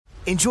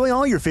Enjoy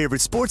all your favorite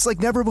sports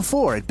like never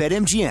before at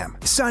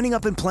BetMGM. Signing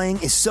up and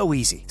playing is so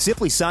easy.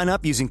 Simply sign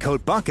up using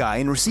code Buckeye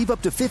and receive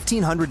up to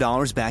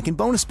 $1,500 back in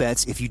bonus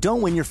bets if you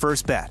don't win your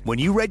first bet. When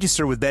you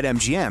register with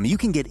BetMGM, you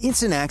can get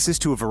instant access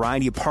to a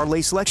variety of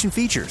parlay selection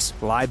features,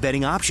 live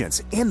betting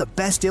options, and the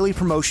best daily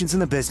promotions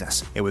in the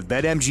business. And with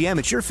BetMGM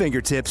at your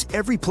fingertips,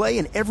 every play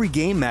and every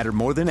game matter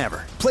more than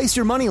ever. Place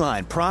your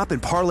moneyline, prop,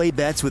 and parlay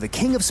bets with the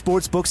king of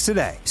sportsbooks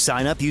today.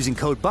 Sign up using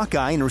code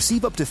Buckeye and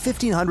receive up to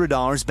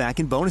 $1,500 back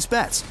in bonus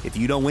bets if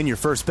you don't win your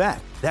first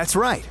bet. That's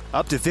right,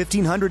 up to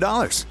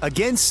 $1,500.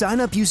 Again, sign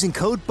up using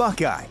code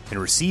Buckeye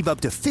and receive up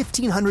to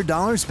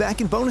 $1,500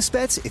 back in bonus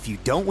bets if you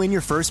don't win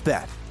your first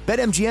bet.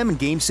 BetMGM and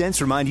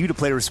GameSense remind you to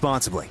play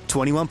responsibly.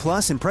 21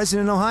 plus and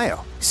present in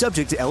Ohio.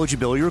 Subject to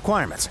eligibility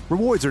requirements.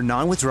 Rewards are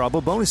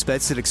non-withdrawable bonus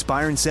bets that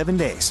expire in 7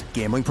 days.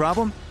 Gambling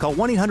problem? Call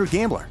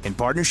 1-800-GAMBLER in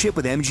partnership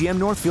with MGM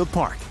Northfield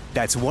Park.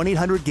 That's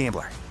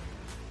 1-800-GAMBLER.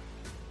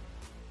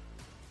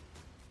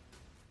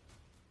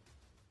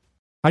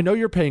 I know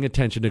you're paying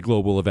attention to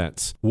global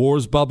events.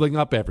 Wars bubbling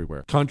up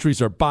everywhere.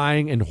 Countries are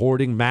buying and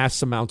hoarding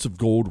mass amounts of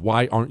gold.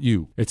 Why aren't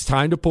you? It's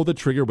time to pull the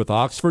trigger with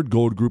Oxford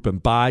Gold Group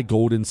and buy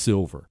gold and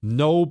silver.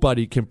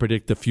 Nobody can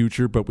predict the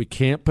future, but we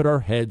can't put our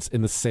heads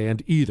in the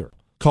sand either.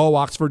 Call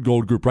Oxford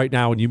Gold Group right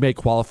now and you may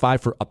qualify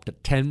for up to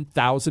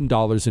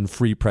 $10,000 in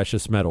free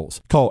precious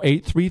metals. Call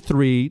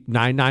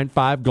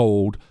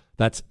 833-995-GOLD.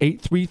 That's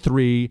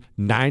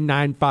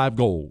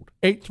 833-995-GOLD.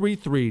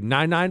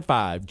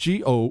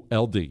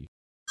 833-995-GOLD.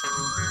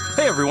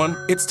 Hey everyone,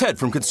 it's Ted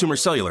from Consumer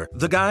Cellular,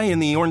 the guy in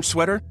the orange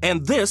sweater,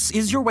 and this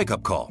is your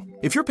wake-up call.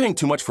 If you're paying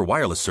too much for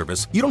wireless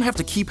service, you don't have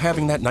to keep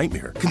having that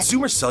nightmare.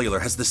 Consumer Cellular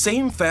has the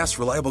same fast,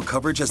 reliable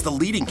coverage as the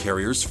leading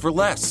carriers for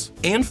less.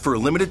 And for a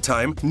limited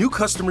time, new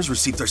customers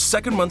receive their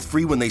second month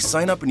free when they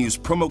sign up and use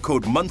promo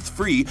code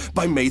MONTHFREE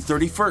by May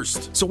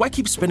 31st. So why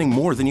keep spending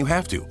more than you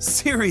have to?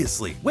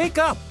 Seriously, wake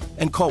up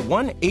and call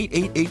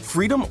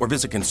 1-888-FREEDOM or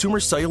visit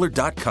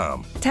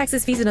consumercellular.com.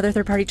 Taxes, fees, and other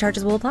third-party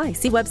charges will apply.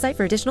 See website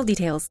for additional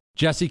details.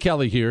 Jesse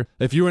Kelly here.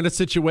 If you're in a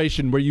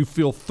situation where you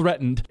feel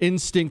threatened,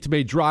 instinct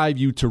may drive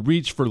you to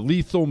reach for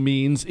lethal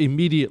means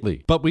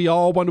immediately. But we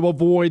all want to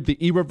avoid the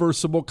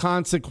irreversible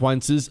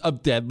consequences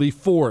of deadly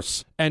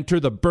force. Enter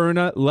the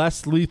Byrna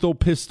less lethal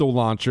pistol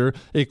launcher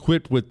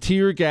equipped with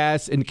tear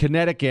gas and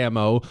kinetic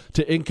ammo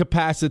to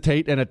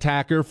incapacitate an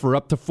attacker for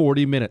up to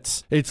 40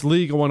 minutes. It's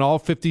legal in all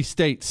 50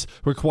 states,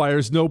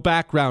 requires no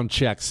background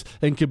checks,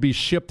 and can be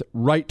shipped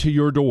right to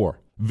your door.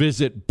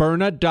 Visit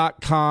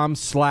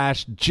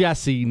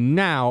Byrna.com/Jesse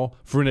now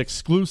for an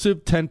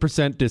exclusive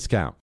 10%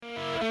 discount.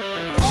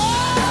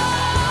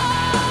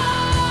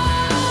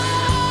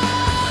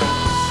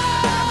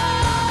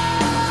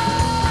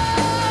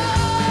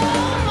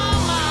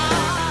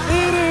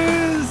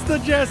 The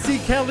Jesse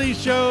Kelly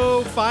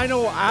Show,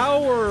 final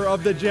hour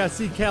of the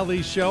Jesse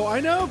Kelly Show. I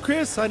know,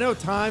 Chris, I know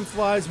time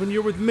flies when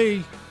you're with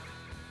me.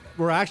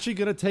 We're actually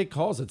going to take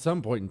calls at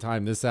some point in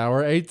time this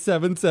hour.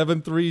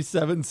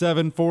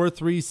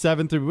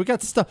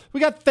 877-377-4373. We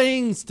got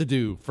things to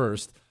do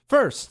first.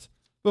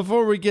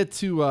 Before we get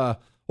to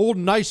old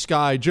nice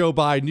guy Joe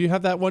Biden. Do you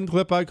have that one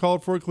clip I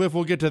called for, Cliff?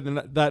 We'll get to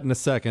that in a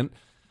second.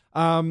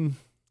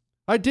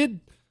 I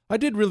did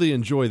really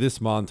enjoy this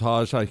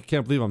montage. I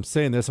can't believe I'm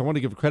saying this. I want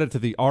to give credit to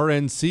the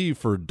RNC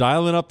for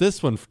dialing up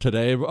this one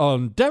today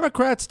on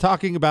Democrats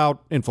talking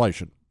about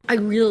inflation. I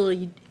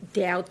really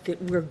doubt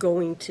that we're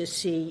going to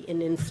see an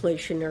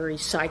inflationary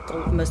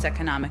cycle. Most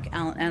economic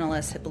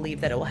analysts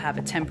believe that it will have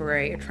a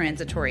temporary or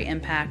transitory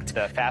impact.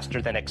 The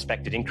faster than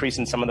expected increase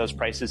in some of those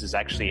prices is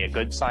actually a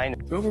good sign.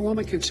 The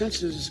overwhelming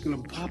consensus is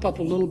going to pop up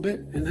a little bit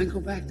and then go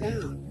back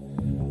down.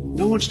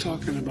 No one's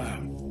talking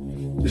about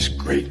this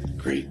great,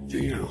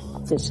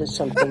 This is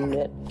something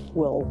that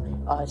will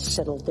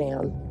settle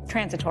down.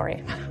 Transitory.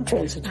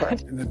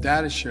 And the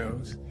data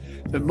shows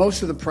that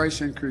most of the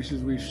price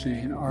increases we've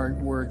seen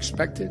were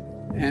expected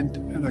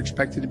and are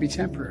expected to be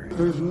temporary.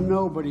 There's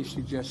nobody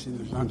suggesting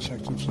there's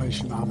unchecked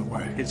inflation on the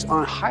way. It's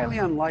highly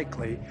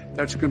unlikely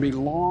that it's going to be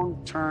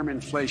long-term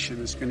inflation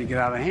that's going to get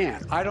out of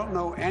hand. I don't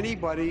know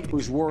anybody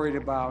who's worried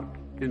about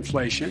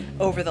inflation.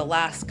 Over the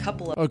last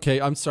couple of... Okay,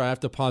 I'm sorry. I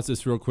have to pause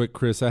this real quick,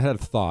 Chris. I had a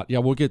thought. Yeah,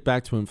 we'll get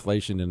back to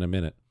inflation in a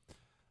minute.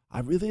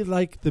 I really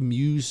like the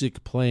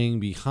music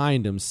playing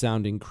behind him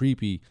sounding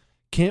creepy.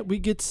 Can't we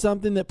get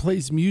something that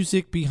plays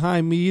music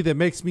behind me that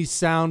makes me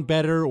sound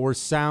better or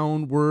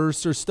sound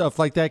worse or stuff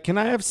like that? Can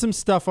I have some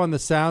stuff on the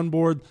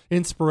soundboard,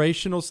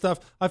 inspirational stuff?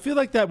 I feel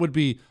like I'd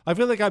be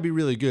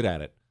really good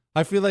at it.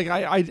 I feel like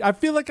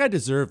I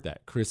deserve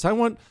that, Chris. I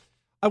want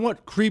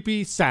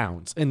creepy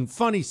sounds and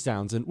funny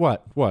sounds and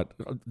what? All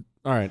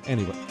right,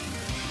 anyway.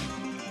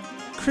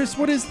 Chris,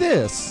 what is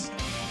this?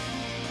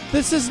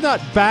 This is not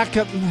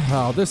backup.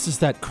 Oh, this is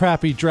that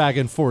crappy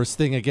Dragon Force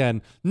thing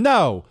again.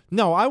 No,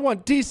 I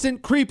want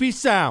decent, creepy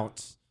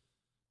sounds.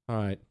 All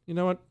right, you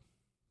know what?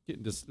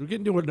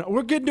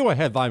 We're getting to a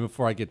headline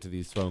before I get to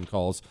these phone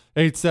calls.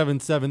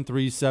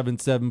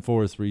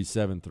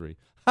 877-377-4373.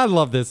 I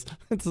love this.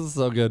 This is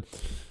so good.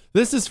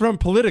 This is from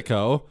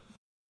Politico.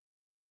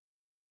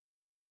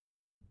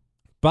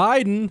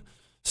 Biden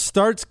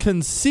starts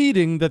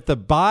conceding that the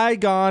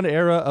bygone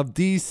era of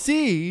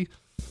D.C.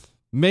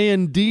 may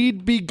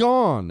indeed be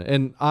gone.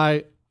 And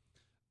I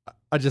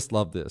just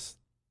love this.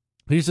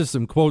 These are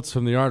some quotes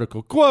from the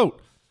article.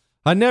 Quote,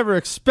 I never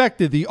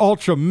expected the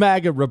ultra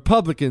MAGA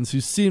Republicans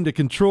who seem to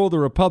control the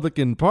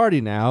Republican Party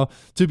now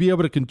to be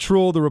able to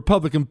control the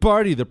Republican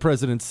Party, the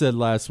president said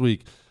last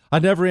week. I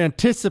never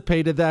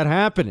anticipated that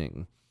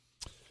happening.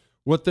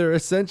 What they're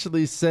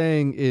essentially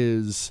saying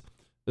is,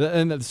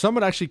 and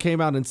someone actually came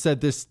out and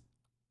said this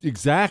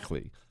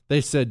exactly.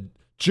 They said,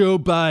 Joe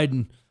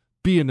Biden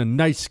being a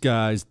nice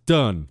guy is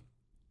done.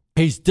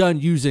 He's done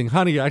using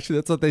honey. Actually,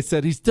 that's what they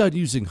said. He's done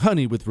using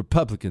honey with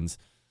Republicans.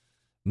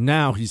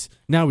 Now he's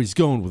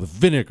going with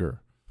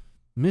vinegar.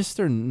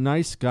 Mr.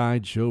 Nice Guy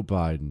Joe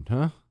Biden,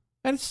 huh?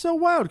 And it's so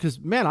wild because,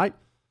 man,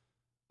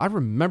 I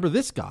remember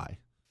this guy.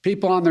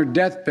 People on their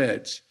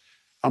deathbeds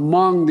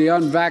among the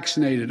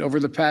unvaccinated over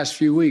the past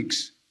few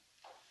weeks.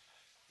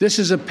 This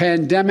is a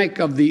pandemic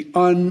of the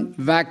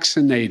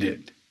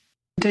unvaccinated.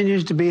 It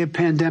continues to be a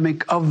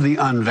pandemic of the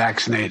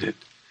unvaccinated.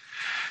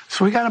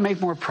 So we got to make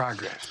more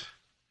progress.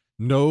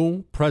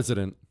 No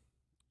president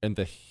in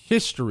the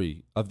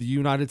history of the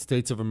United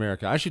States of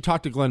America. I actually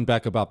talked to Glenn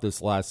Beck about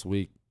this last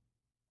week.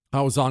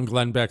 I was on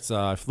Glenn Beck's,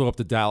 I flew up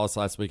to Dallas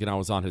last week and I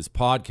was on his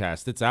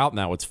podcast. It's out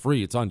now. It's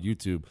free. It's on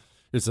YouTube.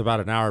 It's about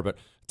an hour, but I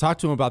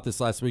talked to him about this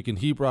last week and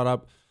he brought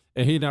up,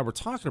 and he and I were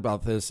talking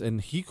about this, and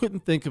he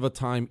couldn't think of a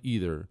time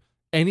either,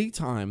 any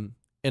time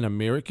in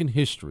American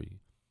history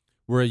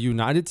where a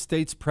United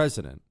States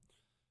president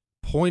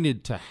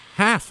pointed to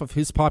half of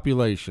his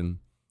population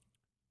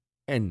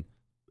and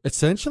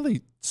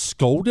essentially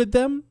scolded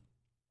them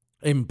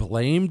and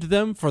blamed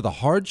them for the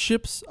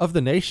hardships of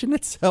the nation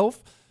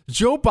itself.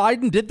 Joe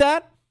Biden did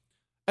that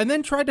and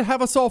then tried to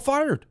have us all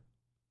fired.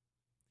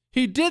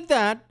 He did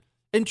that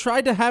and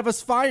tried to have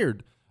us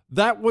fired.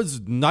 That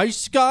was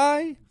nice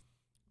guy.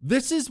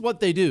 This is what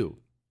they do.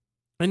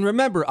 And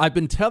remember, I've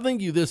been telling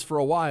you this for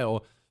a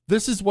while.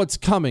 This is what's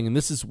coming, and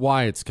this is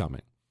why it's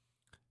coming.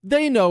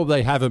 They know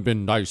they haven't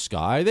been nice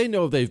guy. They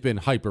know they've been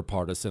hyper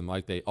partisan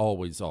like they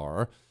always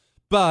are.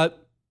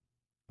 But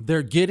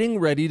they're getting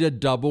ready to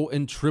double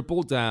and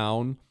triple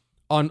down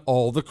on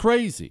all the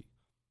crazy.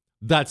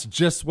 That's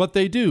just what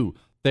they do.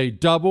 They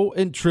double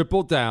and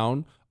triple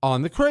down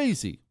on the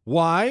crazy.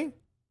 Why?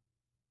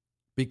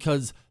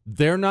 Because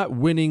they're not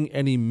winning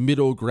any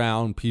middle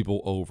ground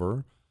people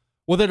over.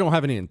 Well, they don't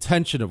have any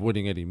intention of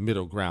winning any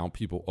middle ground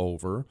people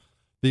over.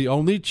 The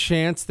only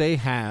chance they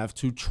have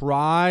to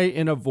try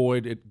and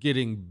avoid it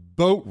getting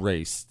boat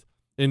raced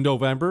in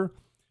November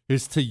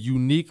is to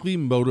uniquely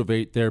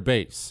motivate their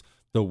base.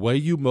 The way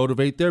you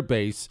motivate their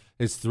base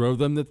is throw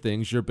them the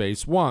things your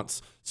base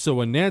wants. So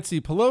when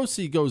Nancy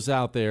Pelosi goes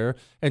out there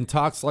and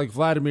talks like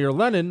Vladimir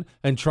Lenin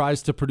and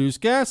tries to produce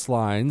gas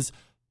lines,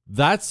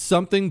 that's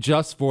something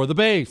just for the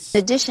base.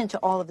 In addition to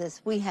all of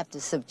this, we have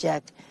to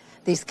subject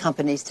these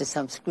companies to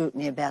some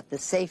scrutiny about the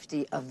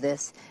safety of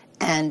this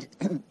and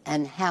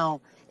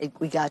how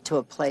we got to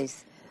a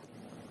place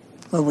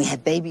where we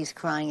have babies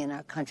crying in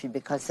our country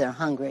because they're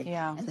hungry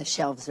and the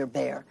shelves are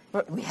bare.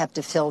 We have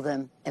to fill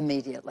them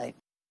immediately.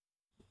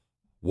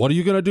 What are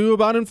you going to do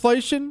about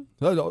inflation?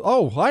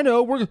 Oh, I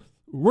know.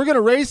 We're going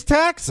to raise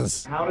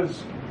taxes. How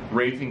does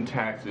raising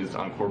taxes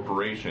on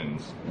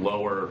corporations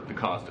lower the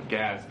cost of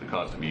gas, the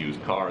cost of a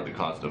used car, the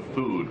cost of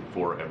food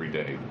for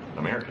everyday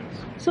Americans?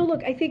 So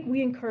look, I think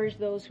we encourage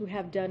those who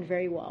have done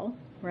very well,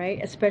 right?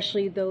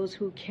 Especially those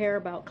who care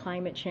about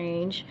climate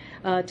change,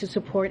 to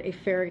support a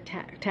fair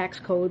tax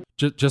code.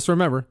 Just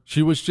remember,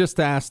 she was just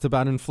asked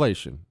about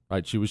inflation,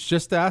 right? She was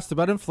just asked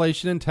about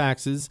inflation and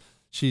taxes.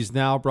 She's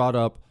now brought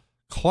up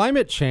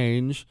climate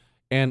change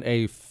and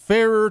a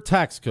fairer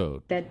tax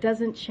code. That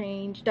doesn't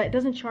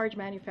charge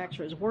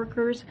manufacturers,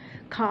 workers,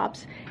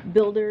 cops,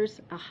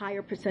 builders a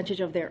higher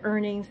percentage of their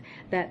earnings,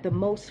 that the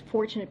most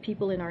fortunate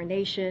people in our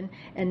nation,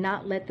 and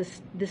not let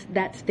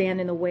that stand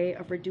in the way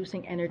of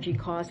reducing energy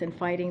costs and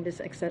fighting this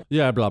excess.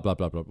 Yeah, blah, blah,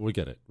 blah, blah. We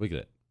get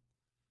it.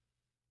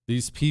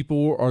 These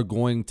people are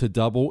going to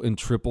double and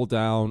triple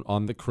down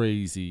on the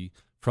crazy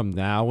from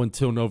now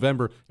until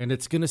November, and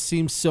it's going to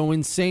seem so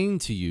insane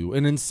to you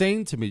and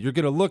insane to me. You're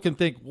going to look and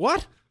think,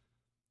 what?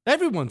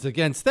 Everyone's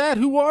against that.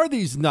 Who are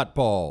these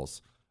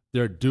nutballs?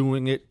 They're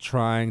doing it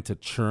trying to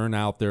churn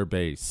out their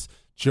base.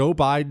 Joe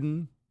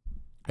Biden,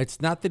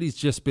 it's not that he's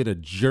just been a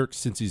jerk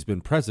since he's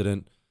been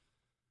president.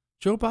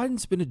 Joe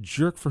Biden's been a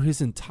jerk for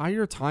his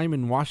entire time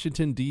in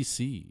Washington,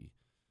 D.C.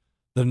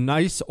 The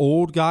nice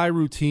old guy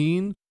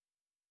routine,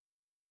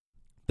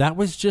 that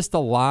was just a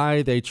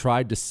lie they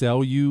tried to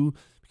sell you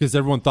because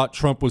everyone thought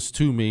Trump was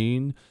too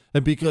mean,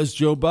 and because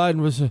Joe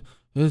Biden was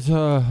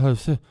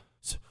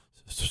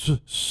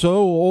so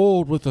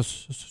old with a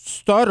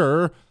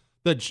stutter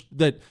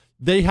that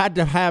they had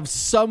to have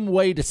some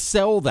way to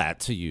sell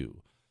that to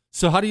you.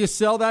 So how do you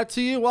sell that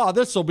to you? Well,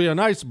 this will be a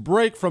nice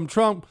break from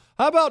Trump.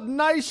 How about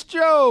nice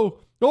Joe?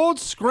 Old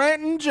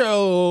Scranton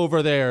Joe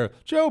over there.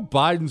 Joe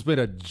Biden's been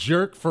a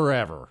jerk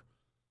forever.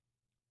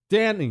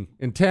 Danny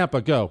in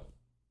Tampa, go.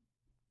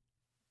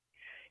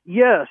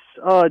 Yes,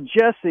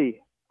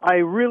 Jesse, I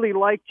really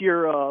liked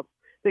your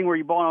thing where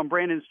you bought on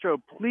Brandon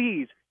Strobe.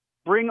 Please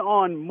bring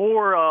on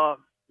more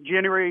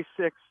January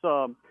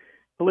 6th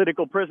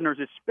political prisoners,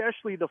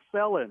 especially the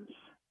felons,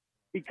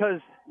 because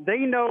they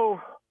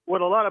know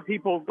what a lot of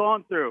people have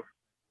gone through.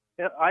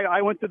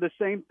 I went through the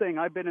same thing.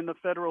 I've been in the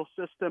federal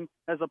system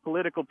as a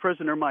political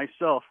prisoner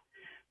myself.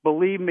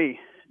 Believe me,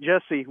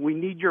 Jesse, we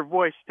need your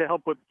voice to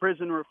help with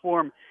prison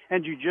reform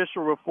and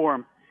judicial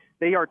reform.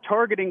 They are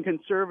targeting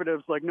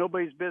conservatives like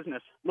nobody's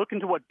business. Look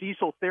into what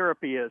diesel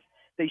therapy is.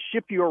 They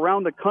ship you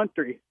around the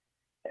country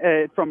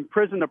from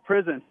prison to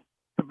prison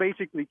to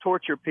basically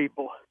torture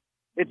people.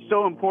 It's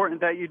so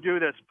important that you do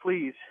this,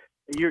 please.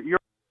 You're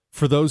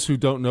For those who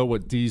don't know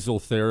what diesel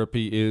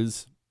therapy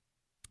is,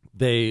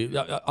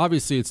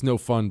 obviously it's no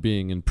fun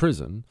being in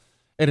prison,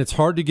 and it's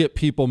hard to get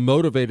people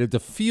motivated to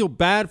feel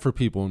bad for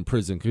people in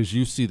prison because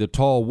you see the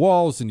tall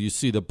walls and you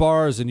see the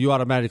bars and you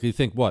automatically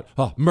think, what?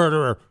 Oh,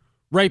 murderer,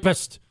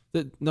 rapist.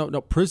 No,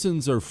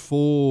 prisons are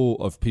full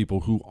of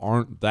people who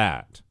aren't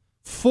that.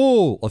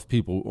 Full of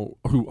people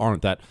who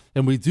aren't that.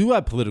 And we do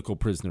have political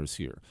prisoners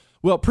here.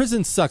 Well,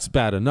 prison sucks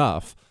bad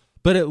enough,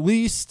 but at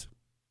least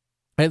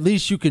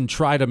you can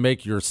try to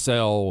make your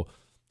cell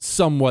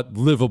somewhat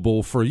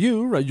livable for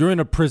you, right? You're in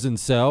a prison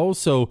cell,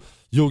 so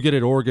you'll get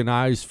it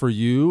organized for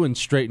you and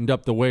straightened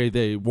up the way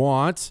they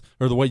want,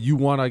 or the way you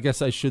want, I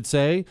guess I should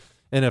say.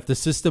 And if the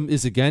system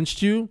is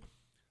against you,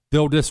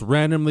 they'll just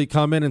randomly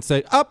come in and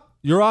say, up,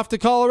 you're off to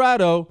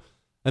Colorado,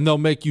 and they'll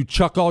make you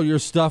chuck all your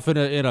stuff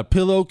in a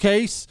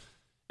pillowcase,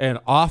 and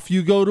off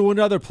you go to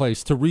another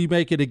place to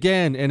remake it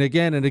again and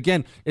again and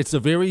again. It's a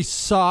very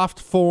soft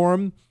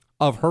form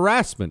of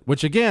harassment,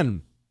 which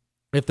again,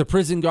 if the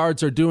prison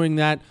guards are doing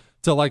that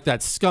to like that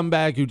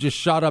scumbag who just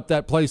shot up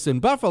that place in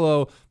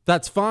Buffalo,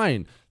 that's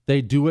fine.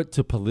 They do it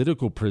to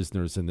political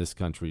prisoners in this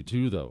country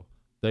too, though.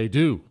 They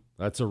do.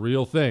 That's a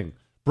real thing.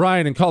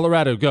 Brian in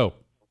Colorado, go.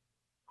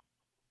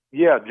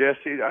 Yeah,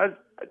 Jesse,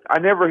 I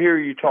never hear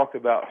you talk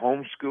about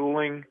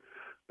homeschooling,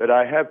 but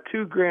I have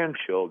two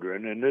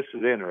grandchildren, and this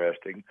is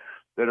interesting,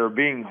 that are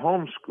being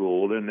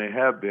homeschooled, and they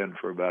have been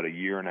for about a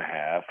year and a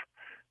half.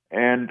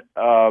 And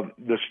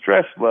the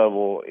stress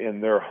level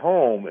in their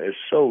home is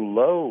so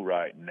low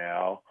right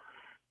now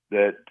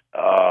that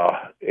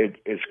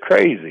it's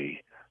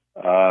crazy.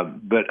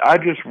 But I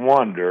just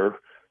wonder,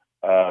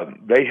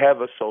 they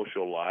have a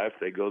social life.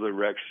 They go to the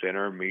rec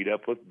center, meet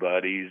up with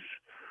buddies.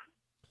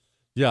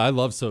 Yeah, I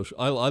love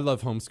I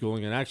love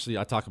homeschooling, and actually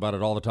I talk about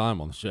it all the time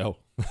on the show.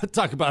 I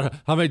talk about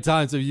how many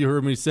times have you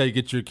heard me say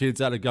get your kids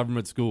out of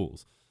government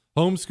schools.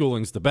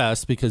 Homeschooling's the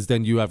best because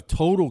then you have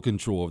total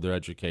control of their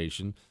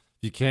education.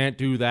 You can't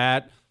do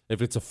that.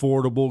 If it's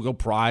affordable, go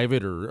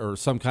private or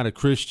some kind of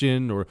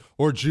Christian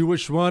or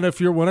Jewish one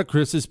if you're one of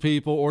Chris's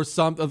people or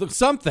something.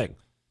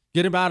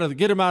 Get them out of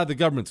the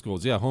government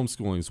schools. Yeah,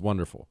 homeschooling is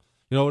wonderful.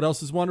 You know what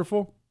else is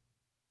wonderful?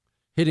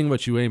 Hitting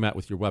what you aim at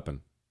with your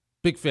weapon.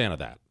 Big fan of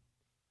that.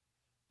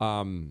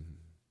 Are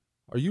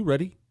you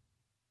ready?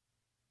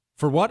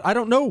 For what? I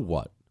don't know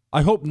what.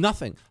 I hope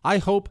nothing. I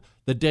hope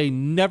the day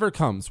never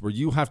comes where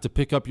you have to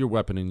pick up your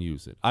weapon and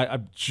use it. I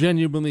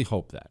genuinely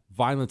hope that.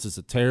 Violence is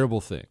a terrible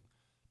thing.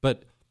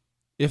 But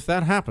if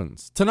that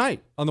happens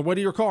tonight on the way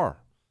to your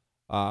car,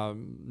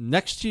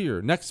 next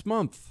year, next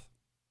month,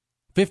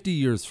 50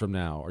 years from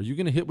now, are you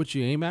going to hit what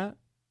you aim at?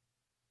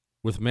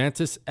 With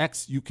Mantis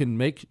X, you can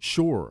make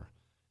sure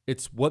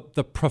it's what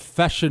the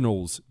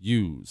professionals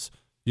use.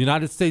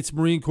 United States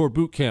Marine Corps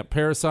Boot Camp,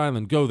 Parris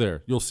Island, go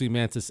there. You'll see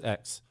Mantis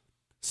X.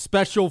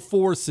 Special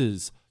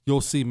Forces,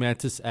 you'll see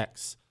Mantis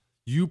X.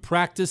 You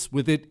practice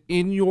with it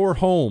in your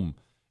home,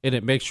 and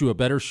it makes you a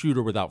better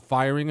shooter without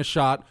firing a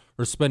shot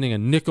or spending a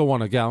nickel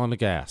on a gallon of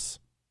gas.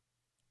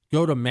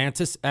 Go to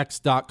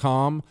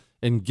MantisX.com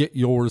and get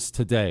yours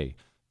today.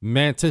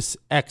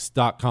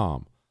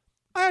 MantisX.com.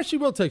 I actually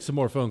will take some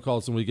more phone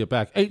calls when we get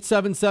back.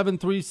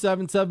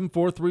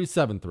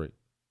 877-377-4373.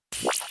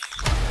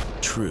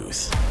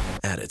 Truth,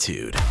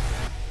 attitude,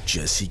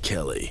 Jesse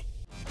Kelly.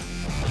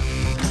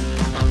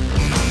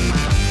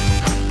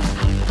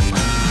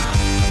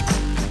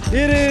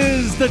 It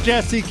is the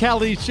Jesse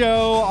Kelly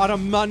Show on a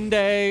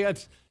Monday. I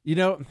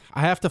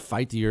have to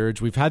fight the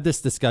urge. We've had this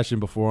discussion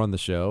before on the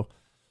show.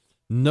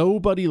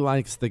 Nobody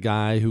likes the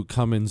guy who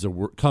comes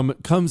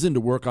into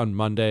work on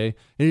Monday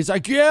and he's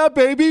like, yeah,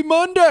 baby,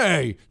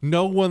 Monday.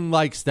 No one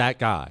likes that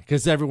guy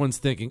because everyone's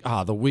thinking,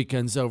 the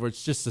weekend's over.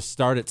 It's just a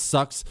start. It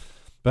sucks.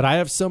 But I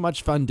have so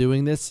much fun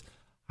doing this.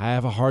 I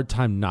have a hard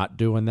time not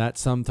doing that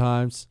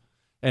sometimes.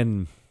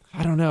 And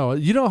I don't know.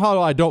 You know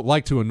how I don't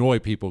like to annoy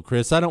people,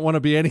 Chris. I don't want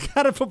to be any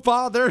kind of a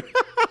bother.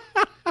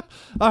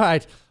 All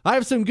right. I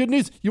have some good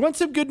news. You want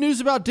some good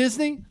news about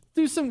Disney?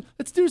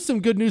 Let's do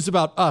some good news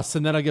about us,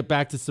 and then I'll get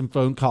back to some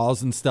phone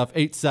calls and stuff.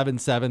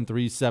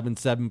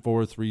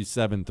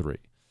 877-377-4373.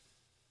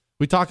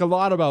 We talk a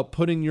lot about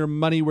putting your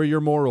money where your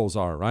morals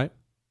are, right?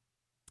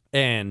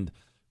 And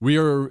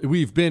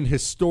we've been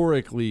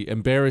historically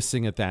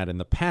embarrassing at that in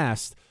the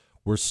past.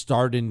 We're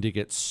starting to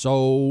get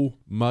so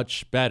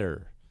much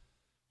better.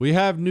 We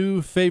have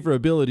new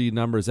favorability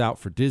numbers out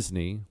for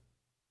Disney.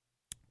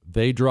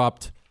 They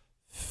dropped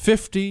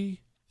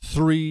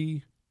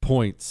 53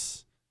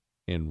 points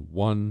in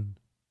 1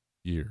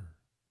 year.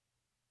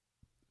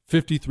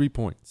 53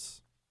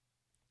 points.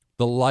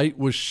 The light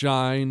was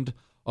shined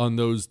on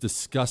those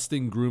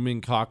disgusting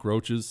grooming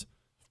cockroaches.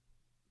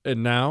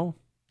 And now,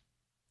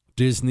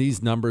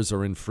 Disney's numbers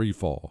are in free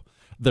fall.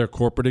 Their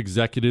corporate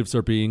executives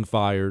are being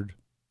fired.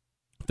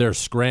 They're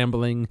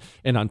scrambling.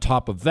 And on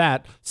top of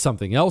that,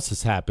 something else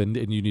has happened,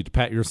 and you need to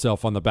pat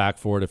yourself on the back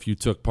for it if you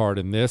took part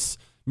in this,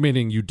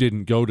 meaning you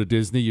didn't go to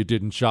Disney, you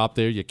didn't shop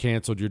there, you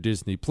canceled your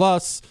Disney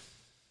Plus.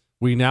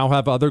 We now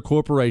have other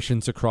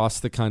corporations across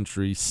the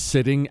country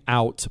sitting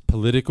out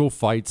political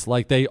fights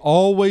like they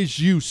always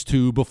used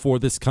to before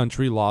this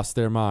country lost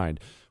their mind.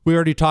 We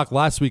already talked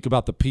last week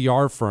about the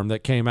PR firm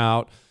that came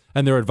out,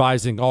 and they're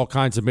advising all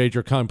kinds of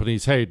major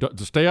companies, hey,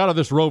 stay out of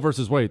this Roe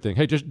versus Wade thing.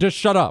 Hey, just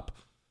shut up.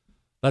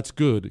 That's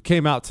good. It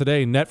came out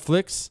today.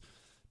 Netflix,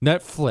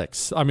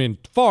 I mean,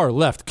 far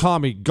left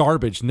commie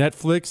garbage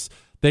Netflix.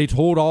 They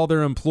told all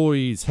their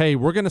employees, hey,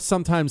 we're going to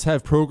sometimes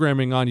have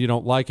programming on you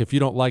don't like. If you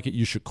don't like it,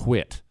 you should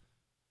quit.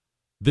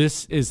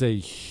 This is a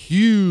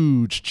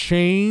huge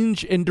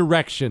change in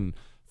direction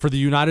for the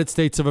United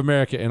States of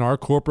America in our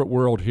corporate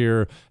world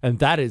here, and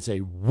that is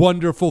a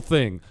wonderful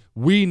thing.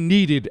 We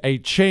needed a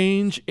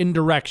change in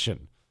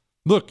direction.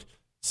 Look,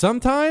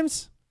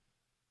 sometimes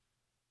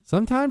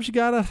you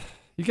gotta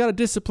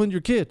discipline your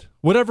kid,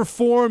 whatever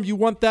form you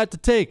want that to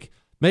take.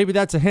 Maybe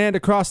that's a hand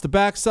across the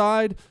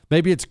backside.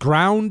 Maybe it's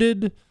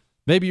grounded.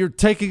 Maybe you're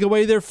taking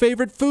away their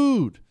favorite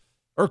food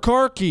or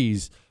car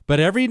keys. But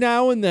every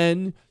now and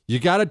then, you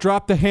got to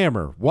drop the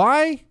hammer.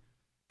 Why?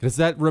 Because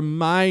that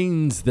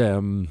reminds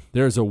them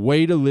there's a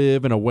way to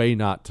live and a way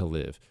not to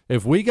live.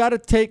 If we got to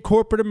take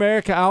corporate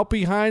America out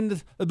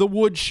behind the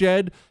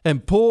woodshed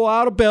and pull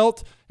out a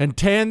belt and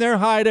tan their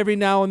hide every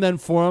now and then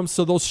for them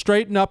so they'll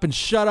straighten up and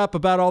shut up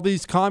about all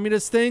these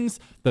communist things,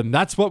 then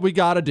that's what we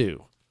got to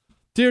do.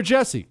 Dear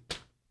Jesse,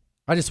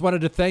 I just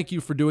wanted to thank you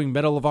for doing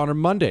Medal of Honor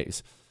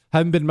Mondays.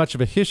 Haven't been much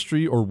of a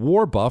history or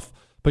war buff,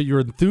 but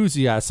your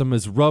enthusiasm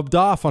has rubbed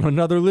off on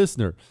another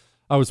listener.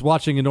 I was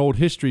watching an old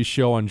history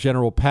show on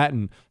General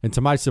Patton, and to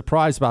my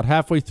surprise, about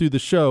halfway through the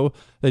show,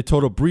 they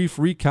told a brief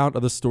recount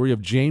of the story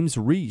of James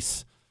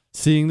Reese.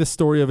 Seeing the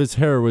story of his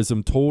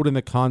heroism told in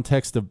the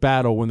context of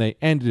battle when they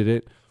ended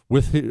it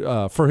with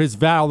for his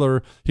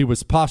valor, he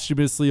was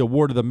posthumously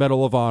awarded the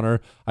Medal of Honor.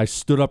 I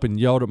stood up and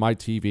yelled at my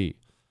TV.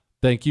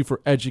 Thank you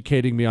for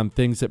educating me on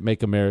things that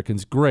make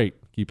Americans great.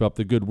 Keep up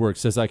the good work.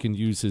 Says I can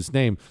use his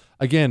name.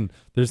 Again,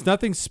 there's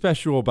nothing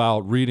special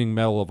about reading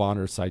Medal of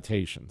Honor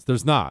citations.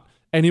 There's not.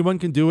 Anyone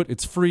can do it.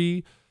 It's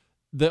free.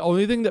 The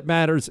only thing that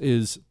matters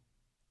is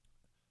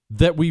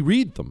that we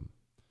read them,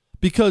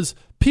 because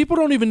people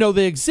don't even know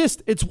they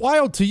exist. It's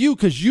wild to you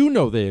because you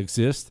know they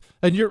exist,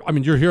 and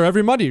you're here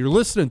every Monday. You're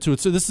listening to it,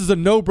 so this is a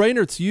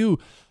no-brainer to you.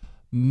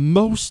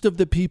 Most of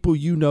the people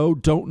you know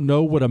don't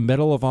know what a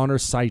Medal of Honor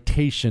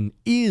citation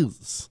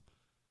is.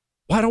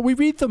 Why don't we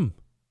read them?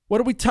 Why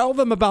don't we tell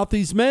them about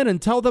these men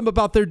and tell them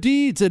about their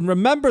deeds and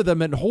remember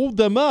them and hold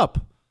them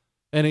up?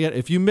 And again,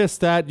 if you missed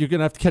that, you're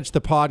going to have to catch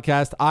the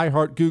podcast,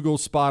 iHeart, Google,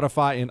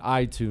 Spotify, and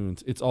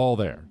iTunes. It's all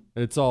there.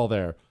 It's all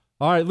there.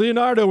 All right,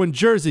 Leonardo in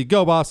Jersey.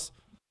 Go, boss.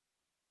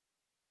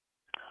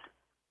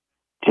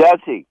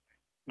 Jesse,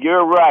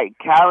 you're right.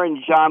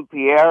 Karen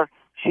Jean-Pierre,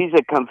 she's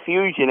a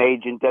confusion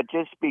agent that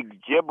just speaks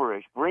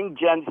gibberish. Bring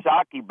Jen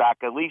Psaki back.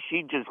 At least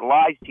she just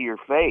lies to your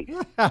face.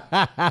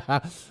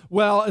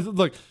 Well,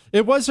 look,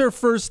 it was her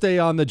first day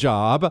on the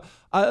job.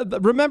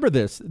 Remember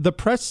this, the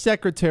press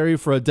secretary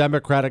for a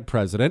Democratic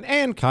president,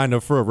 and kind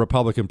of for a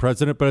Republican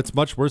president, but it's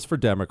much worse for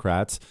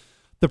Democrats.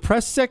 The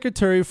press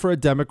secretary for a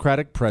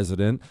Democratic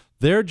president,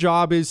 their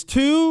job is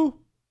to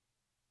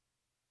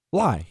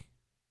lie.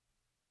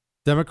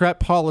 Democrat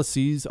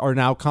policies are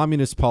now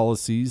communist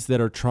policies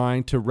that are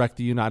trying to wreck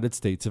the United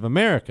States of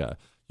America.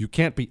 You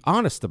can't be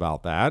honest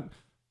about that.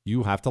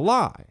 You have to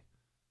lie.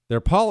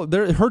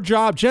 Her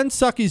job, Jen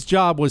Psaki's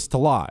job, was to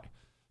lie.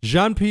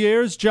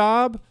 Jean-Pierre's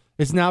job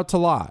is now to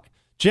lie.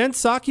 Jen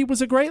Psaki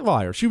was a great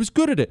liar. She was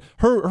good at it.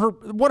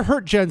 What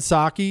hurt Jen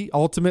Psaki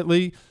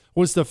ultimately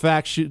was the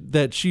fact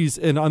that she's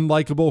an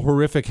unlikable,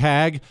 horrific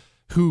hag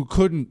who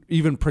couldn't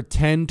even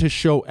pretend to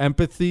show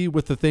empathy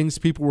with the things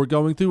people were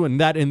going through, and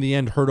that in the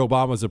end hurt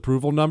Obama's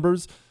approval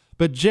numbers.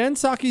 But Jen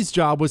Psaki's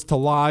job was to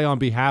lie on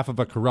behalf of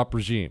a corrupt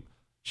regime.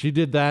 She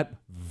did that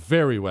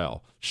very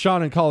well.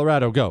 Sean in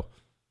Colorado, go.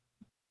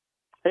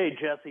 Hey,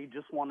 Jesse,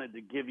 just wanted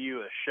to give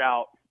you a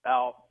shout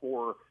out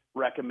for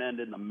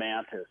recommending the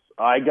Mantis.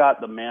 I got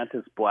the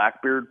Mantis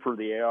Blackbeard for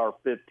the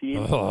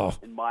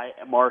AR-15, and my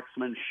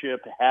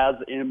marksmanship has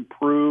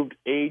improved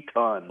a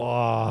ton.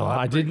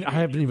 I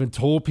haven't even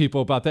told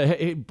people about that.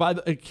 Hey,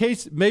 in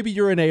case maybe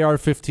you're an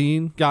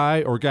AR-15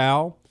 guy or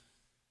gal,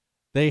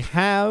 they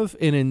have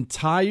an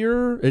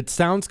entire. It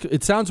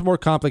sounds more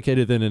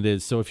complicated than it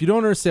is. So if you don't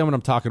understand what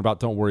I'm talking about,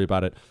 don't worry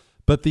about it.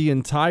 But the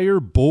entire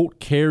bolt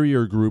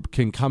carrier group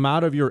can come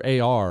out of your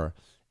AR,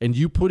 and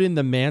you put in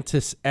the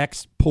Mantis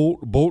X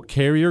bolt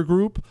carrier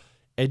group,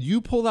 and you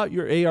pull out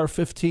your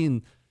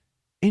AR-15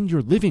 in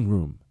your living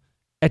room.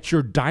 at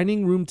your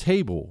dining room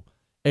table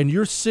and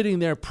you're sitting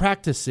there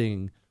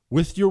practicing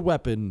with your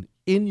weapon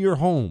in your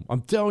home.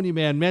 I'm telling you,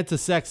 man,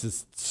 Mantis X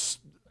is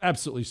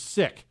absolutely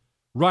sick.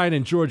 Ryan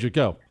in Georgia,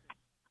 go.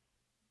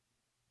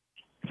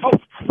 Oh.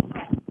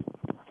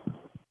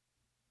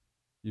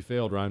 You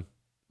failed, Ryan.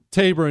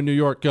 Tabor in New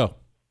York, go.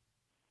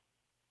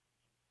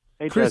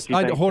 Hey, Chris,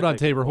 Jesse, hold on,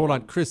 Tabor. Hold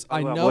on, Chris.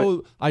 I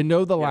know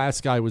the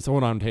last guy was.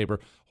 Hold on, Tabor.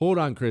 Hold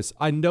on, Chris.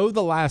 I know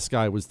the last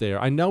guy was there.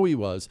 I know he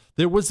was.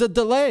 There was a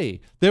delay.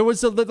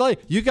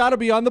 You got to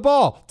be on the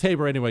ball,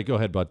 Tabor. Anyway, go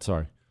ahead, bud.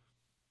 Sorry.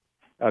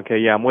 Okay,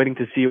 yeah, I'm waiting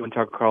to see you and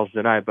Tucker Carlson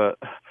tonight. But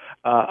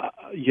I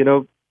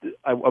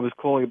was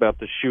calling about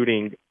the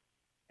shooting,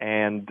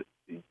 and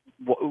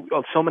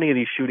so many of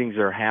these shootings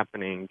are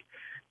happening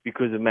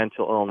because of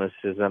mental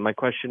illnesses. And my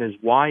question is,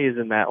 why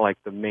isn't that like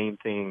the main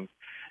thing?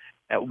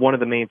 One of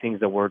the main things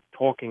that we're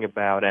talking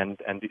about, and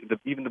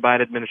even the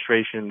Biden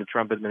administration, the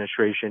Trump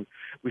administration,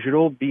 we should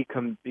all be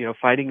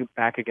fighting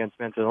back against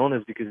mental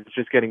illness, because it's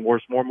just getting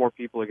worse. More and more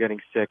people are getting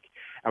sick,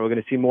 and we're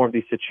going to see more of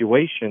these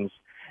situations.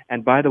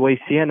 And by the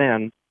way,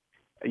 CNN,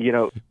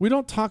 we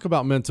don't talk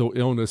about mental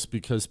illness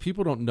because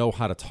people don't know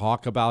how to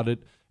talk about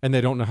it, and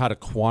they don't know how to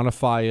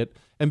quantify it,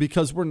 and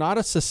because we're not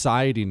a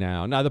society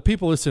now. Now, the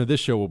people listening to this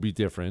show will be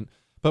different,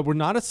 but we're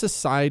not a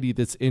society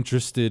that's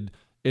interested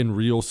in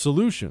real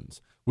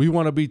solutions. We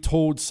want to be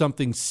told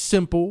something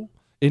simple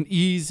and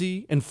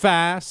easy and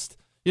fast.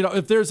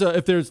 If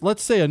there's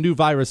let's say a new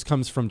virus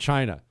comes from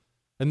China,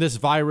 and this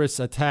virus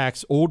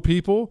attacks old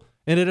people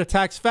and it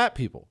attacks fat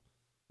people.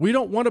 We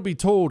don't want to be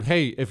told,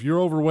 hey, if you're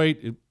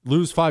overweight,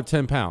 lose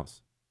 5-10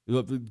 pounds.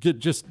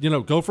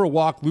 Go for a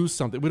walk, lose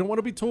something. We don't want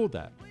to be told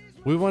that.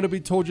 We want to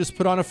be told, just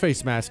put on a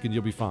face mask and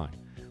you'll be fine.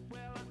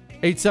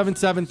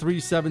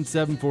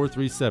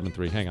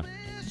 877-377-4373. Hang on.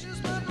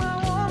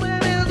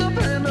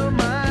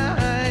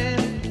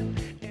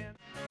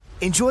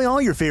 Enjoy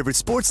all your favorite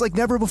sports like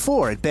never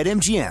before at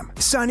BetMGM.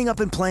 Signing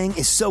up and playing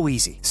is so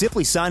easy.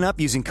 Simply sign up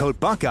using code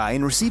Buckeye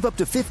and receive up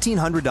to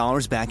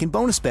 $1,500 back in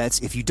bonus bets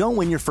if you don't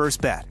win your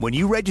first bet. When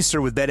you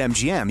register with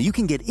BetMGM, you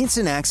can get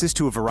instant access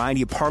to a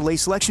variety of parlay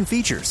selection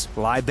features,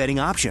 live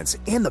betting options,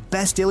 and the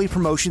best daily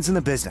promotions in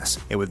the business.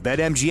 And with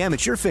BetMGM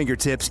at your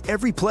fingertips,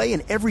 every play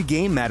and every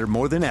game matter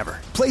more than ever.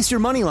 Place your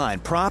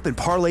moneyline, prop, and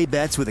parlay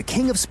bets with the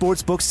king of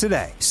sportsbooks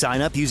today.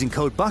 Sign up using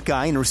code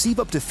Buckeye and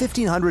receive up to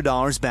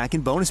 $1,500 back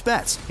in bonus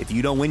bets if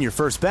you don't win your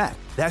first bet.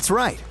 That's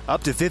right,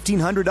 up to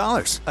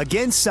 $1,500.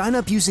 Again, sign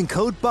up using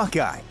code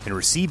Buckeye and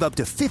receive up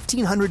to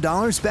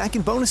 $1,500 back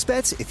in bonus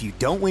bets if you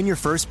don't win your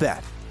first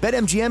bet.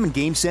 BetMGM and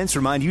GameSense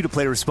remind you to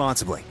play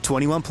responsibly.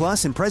 21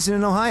 plus and present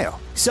in Ohio.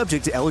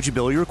 Subject to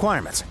eligibility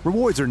requirements.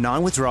 Rewards are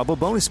non-withdrawable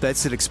bonus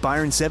bets that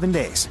expire in 7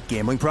 days.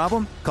 Gambling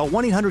problem? Call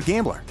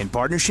 1-800-GAMBLER in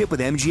partnership with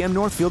MGM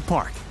Northfield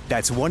Park.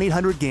 That's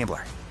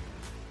 1-800-GAMBLER.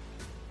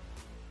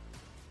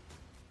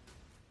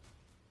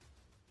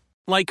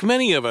 Like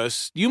many of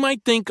us, you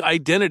might think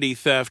identity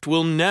theft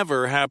will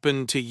never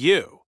happen to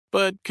you.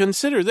 But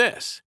consider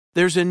this.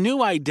 There's a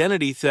new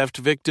identity theft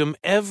victim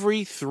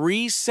every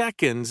 3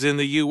 seconds in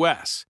the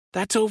U.S.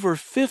 That's over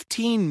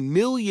 15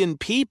 million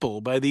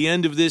people by the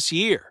end of this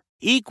year,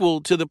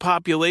 equal to the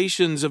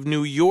populations of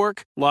New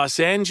York, Los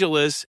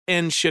Angeles,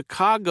 and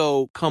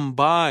Chicago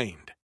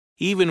combined.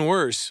 Even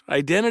worse,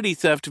 identity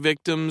theft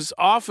victims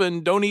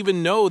often don't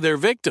even know they're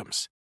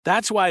victims.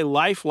 That's why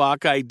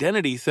LifeLock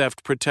Identity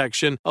Theft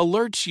Protection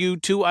alerts you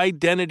to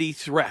identity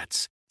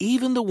threats,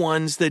 even the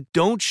ones that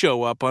don't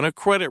show up on a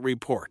credit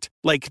report,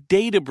 like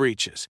data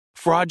breaches,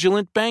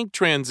 fraudulent bank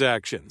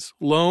transactions,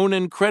 loan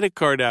and credit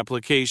card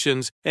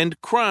applications,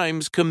 and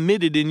crimes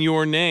committed in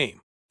your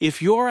name.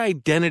 If your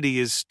identity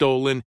is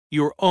stolen,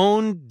 your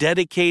own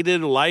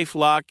dedicated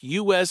LifeLock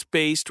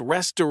U.S.-based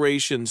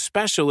restoration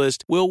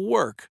specialist will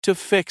work to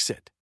fix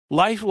it.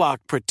 LifeLock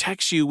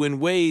protects you in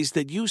ways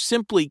that you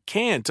simply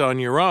can't on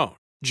your own.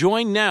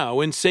 Join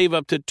now and save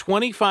up to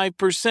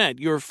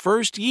 25% your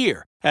first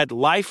year at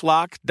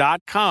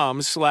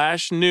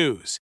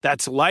LifeLock.com/news.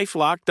 That's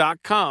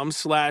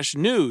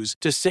LifeLock.com/news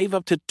to save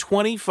up to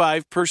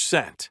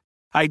 25%.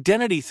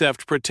 Identity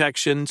theft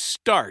protection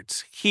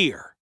starts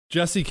here.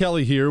 Jesse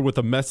Kelly here with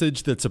a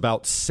message that's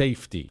about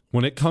safety.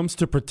 When it comes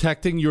to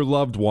protecting your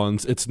loved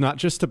ones, it's not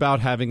just about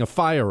having a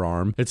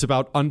firearm. It's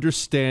about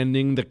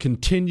understanding the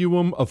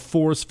continuum of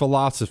force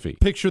philosophy.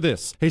 Picture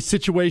this. A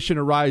situation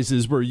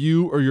arises where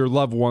you or your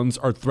loved ones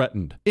are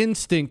threatened.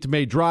 Instinct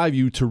may drive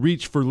you to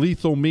reach for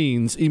lethal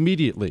means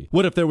immediately.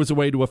 What if there was a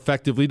way to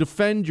effectively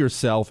defend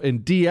yourself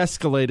and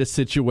de-escalate a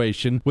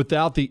situation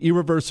without the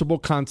irreversible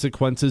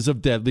consequences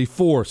of deadly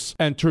force?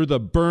 Enter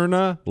the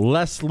Byrna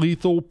less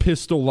lethal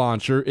pistol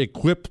launcher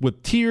equipped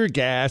with tear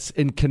gas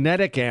and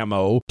kinetic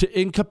ammo to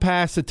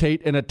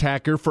incapacitate an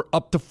attacker for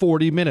up to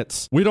 40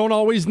 minutes. We don't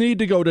always need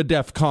to go to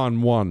DEFCON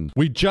 1.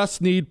 We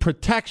just need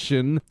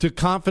protection to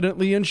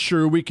confidently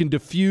ensure we can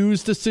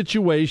defuse the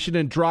situation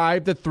and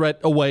drive the threat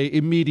away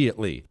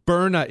immediately.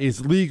 Byrna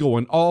is legal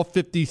in all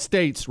 50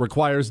 states,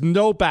 requires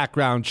no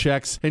background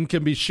checks, and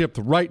can be shipped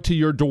right to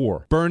your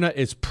door. Byrna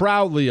is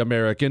proudly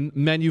American,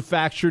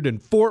 manufactured in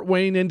Fort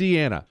Wayne,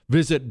 Indiana.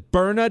 Visit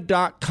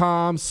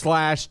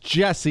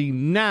Byrna.com/Jesse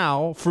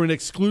now for an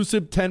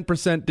exclusive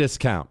 10%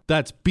 discount.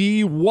 That's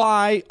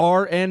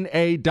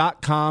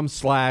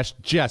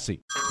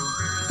BYRNA.com/Jesse.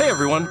 Hey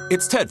everyone,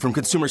 it's Ted from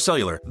Consumer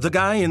Cellular, the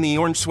guy in the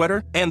orange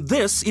sweater, and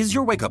this is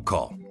your wake-up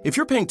call. If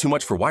you're paying too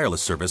much for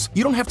wireless service,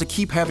 you don't have to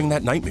keep having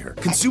that nightmare.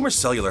 Consumer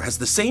Cellular has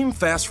the same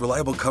fast,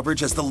 reliable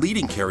coverage as the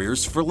leading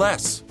carriers for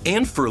less.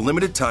 And for a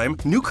limited time,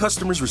 new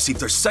customers receive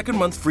their second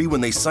month free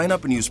when they sign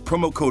up and use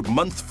promo code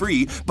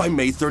MONTHFREE by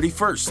May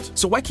 31st.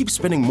 So why keep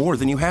spending more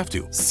than you have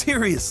to?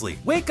 Seriously,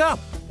 wake up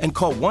and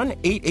call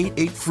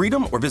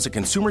 1-888-FREEDOM or visit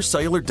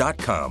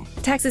consumercellular.com.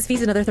 Taxes,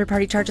 fees, and other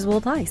third-party charges will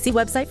apply. See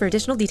website for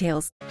additional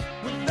details.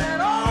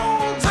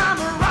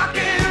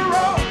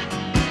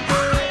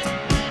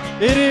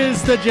 It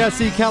is the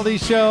Jesse Kelly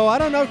Show. I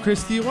don't know,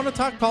 Chris, do you want to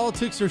talk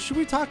politics or should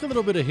we talk a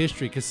little bit of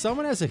history? Because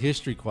someone has a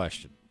history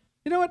question.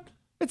 You know what?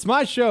 It's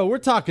my show. We're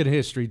talking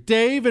history.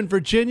 Dave in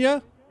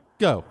Virginia,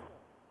 go.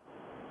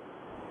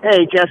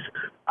 Hey, Jess.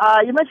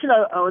 You mentioned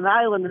an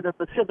island in the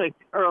Pacific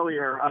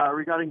earlier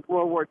regarding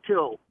World War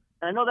II.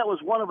 And I know that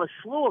was one of a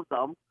slew of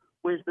them,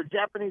 which the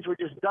Japanese were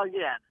just dug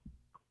in.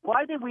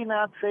 Why did we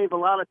not save a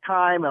lot of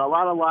time and a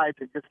lot of lives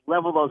and just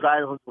level those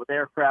islands with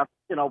aircraft,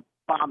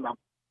 bomb them?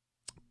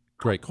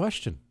 Great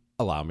question.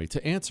 Allow me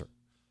to answer.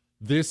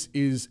 This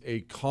is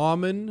a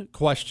common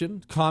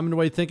question, common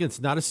way of thinking.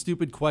 It's not a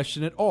stupid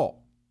question at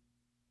all.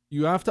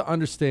 You have to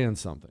understand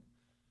something.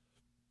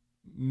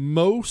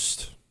 How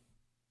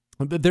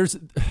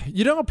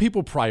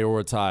people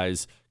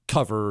prioritize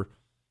cover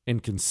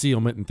and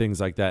concealment and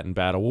things like that in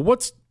battle. Well,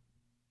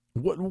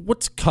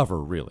 what's cover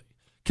really?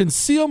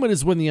 Concealment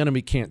is when the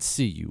enemy can't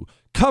see you.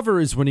 Cover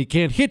is when he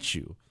can't hit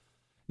you.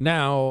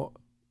 Now,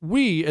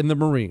 we in the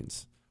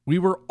Marines, we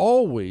were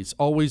always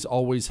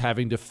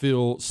having to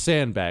fill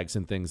sandbags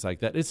and things like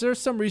that. Is there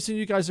some reason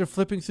you guys are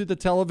flipping through the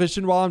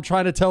television while I'm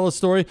trying to tell a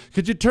story?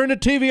 Could you turn the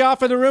TV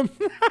off in the room?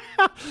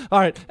 All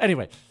right.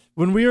 Anyway,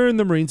 when we were in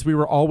the Marines, we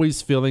were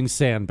always filling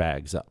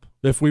sandbags up.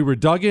 If we were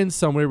dug in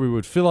somewhere, we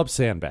would fill up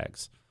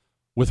sandbags.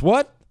 With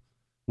what?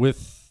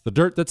 With the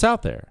dirt that's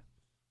out there.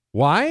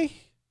 Why?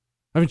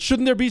 I mean,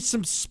 shouldn't there be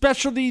some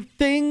specialty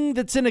thing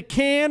that's in a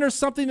can or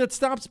something that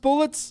stops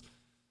bullets?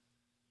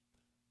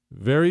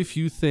 Very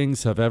few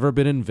things have ever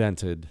been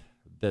invented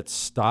that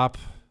stop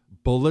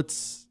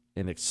bullets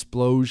and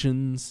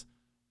explosions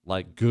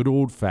like good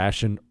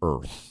old-fashioned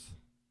earth.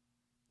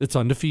 It's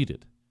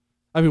undefeated.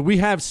 I mean, we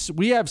have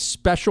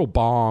special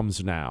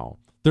bombs now.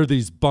 They're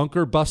these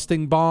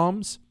bunker-busting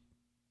bombs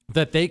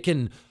that they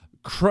can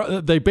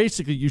they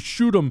basically, you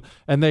shoot them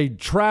and they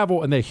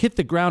travel and they hit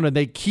the ground and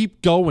they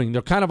keep going.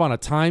 They're kind of on a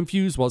time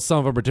fuse. Well, some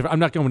of them are different. I'm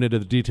not going into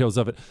the details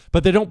of it,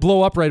 but they don't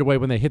blow up right away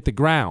when they hit the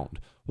ground.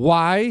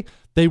 Why?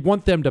 They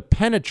want them to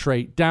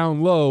penetrate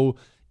down low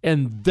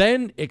and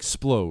then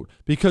explode.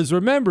 Because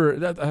remember,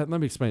 let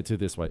me explain it to you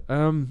this way.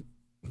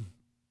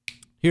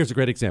 Here's a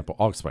great example.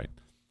 I'll explain.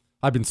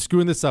 I've been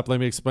screwing this up. Let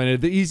me explain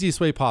it the easiest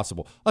way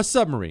possible. A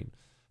submarine.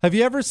 Have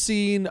you ever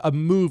seen a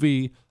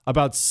movie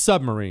about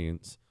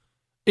submarines?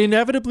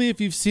 Inevitably, if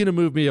you've seen a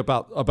movie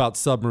about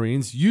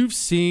submarines, you've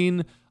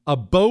seen a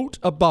boat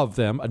above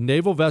them, a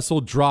naval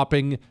vessel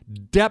dropping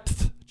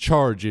depth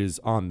charges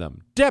on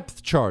them.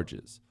 Depth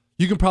charges.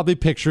 You can probably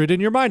picture it in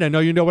your mind. I know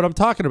you know what I'm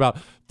talking about.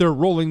 They're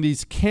rolling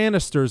these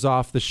canisters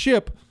off the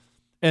ship,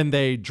 and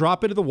they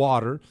drop into the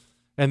water,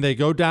 and they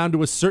go down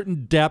to a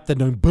certain depth,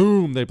 and then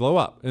boom, they blow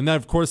up. And then,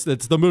 of course,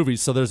 it's the movie,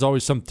 so there's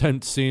always some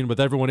tense scene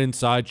with everyone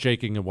inside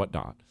shaking and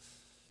whatnot.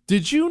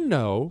 Did you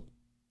know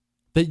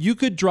that you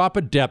could drop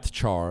a depth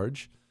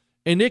charge,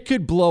 and it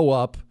could blow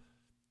up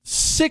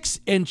 6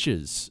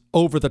 inches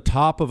over the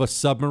top of a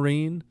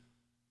submarine,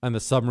 and the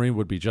submarine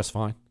would be just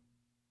fine?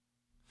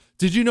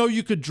 Did you know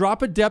you could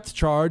drop a depth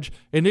charge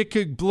and it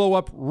could blow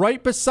up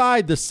right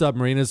beside the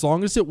submarine? As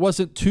long as it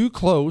wasn't too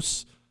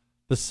close,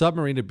 the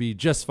submarine would be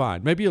just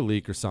fine. Maybe a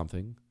leak or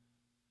something.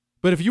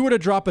 But if you were to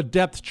drop a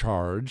depth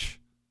charge,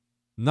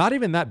 not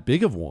even that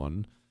big of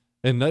one,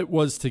 and it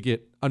was to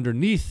get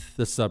underneath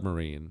the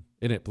submarine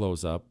and it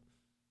blows up,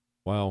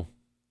 well,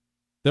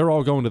 they're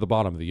all going to the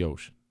bottom of the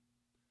ocean.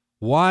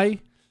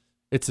 Why?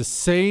 It's the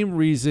same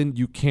reason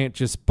you can't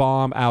just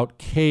bomb out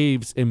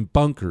caves and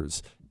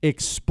bunkers.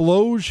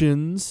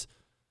 Explosions,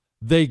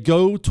 they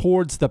go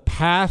towards the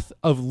path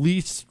of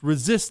least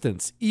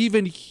resistance,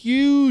 even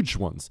huge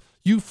ones.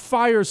 You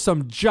fire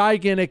some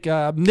gigantic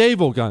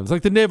naval guns,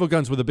 like the naval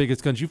guns were the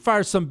biggest guns. You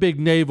fire some big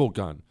naval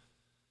gun,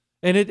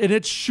 and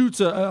it shoots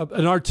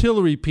an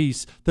artillery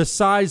piece the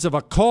size of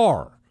a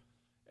car.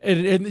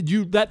 and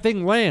that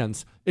thing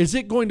lands, is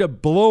it going to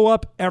blow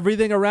up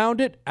everything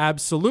around it?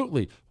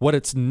 Absolutely. What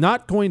it's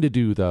not going to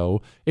do,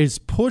 though, is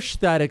push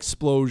that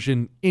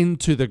explosion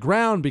into the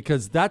ground,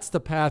 because that's the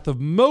path of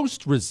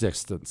most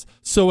resistance.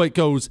 So it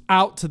goes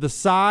out to the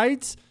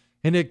sides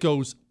and it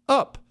goes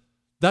up.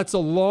 That's a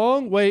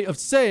long way of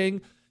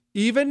saying,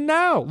 even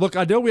now, look,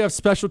 I know we have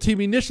specialty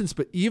munitions,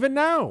 but even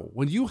now,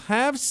 when you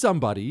have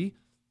somebody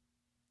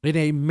in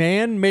a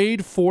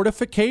man-made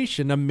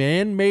fortification, a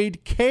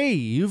man-made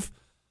cave,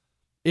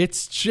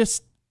 it's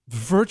just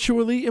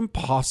virtually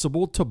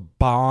impossible to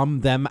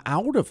bomb them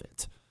out of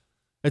it.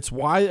 It's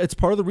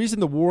part of the reason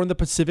the war in the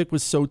Pacific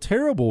was so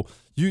terrible.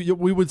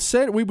 We would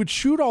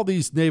shoot all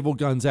these naval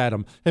guns at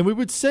them, and we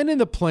would send in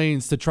the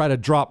planes to try to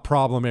drop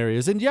problem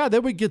areas. And yeah, they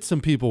would get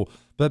some people.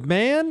 But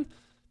man,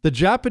 the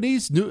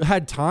Japanese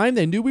had time.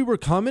 They knew we were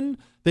coming.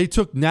 They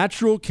took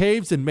natural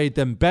caves and made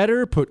them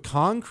better, put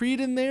concrete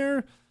in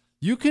there.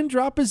 You can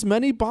drop as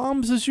many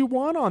bombs as you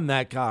want on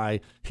that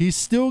guy. He's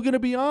still going to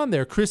be on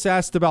there. Chris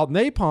asked about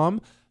napalm.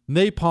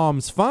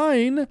 Napalm's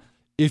fine.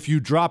 If you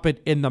drop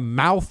it in the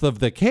mouth of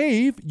the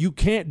cave, you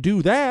can't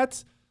do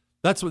that.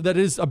 That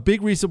is a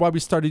big reason why we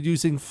started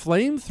using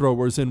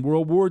flamethrowers in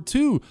World War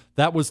II.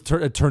 That was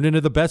turned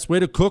into the best way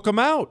to cook them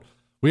out.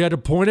 We had to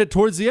point it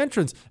towards the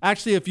entrance.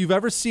 Actually, if you've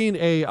ever seen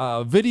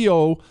a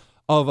video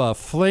of a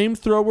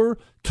flamethrower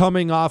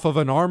coming off of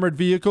an armored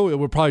vehicle, it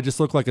would probably just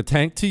look like a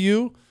tank to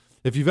you.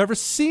 If you've ever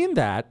seen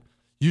that,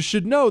 you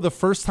should know the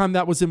first time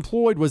that was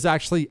employed was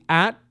actually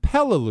at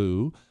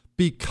Peleliu.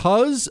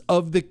 Because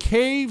of the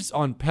caves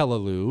on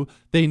Peleliu,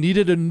 they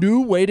needed a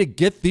new way to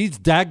get these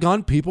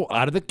daggone people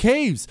out of the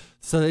caves.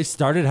 So they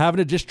started having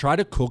to just try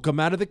to cook them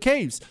out of the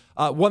caves.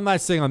 One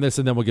last thing on this,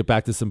 and then we'll get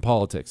back to some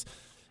politics.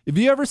 Have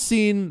you ever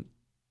seen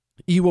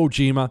Iwo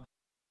Jima?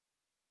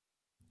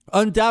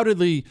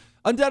 Undoubtedly,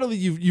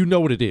 you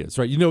know what it is,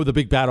 right? You know the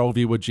big battle of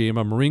Iwo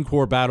Jima, Marine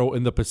Corps battle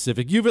in the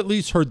Pacific. You've at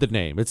least heard the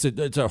name. It's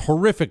a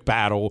horrific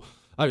battle.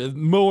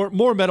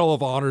 More Medal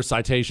of Honor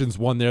citations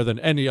won there than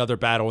any other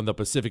battle in the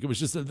Pacific. It was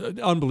just an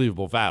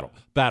unbelievable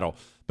battle.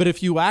 But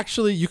if you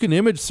can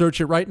image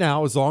search it right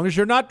now, as long as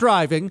you're not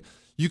driving,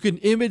 you can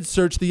image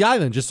search the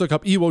island. Just look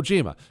up Iwo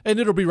Jima, and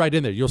it'll be right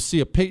in there. You'll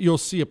see a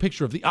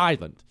picture of the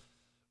island.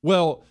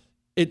 Well,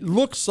 it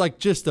looks like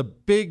just a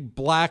big,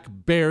 black,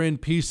 barren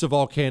piece of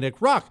volcanic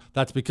rock.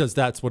 That's because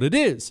that's what it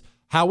is.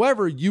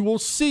 However, you will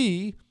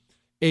see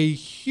a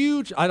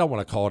huge, I don't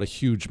want to call it a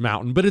huge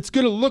mountain, but it's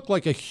going to look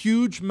like a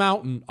huge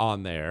mountain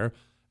on there.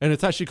 And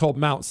it's actually called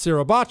Mount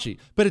Suribachi.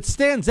 But it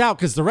stands out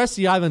because the rest of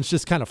the island's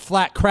just kind of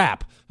flat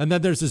crap. And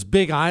then there's this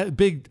big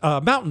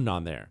mountain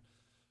on there.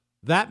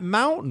 That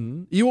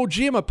mountain, Iwo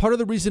Jima, part of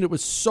the reason it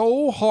was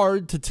so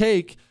hard to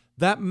take,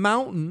 that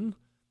mountain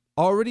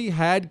already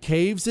had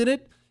caves in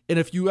it. And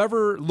if you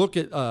ever look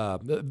at,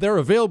 they're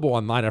available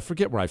online. I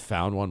forget where I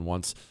found one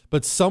once,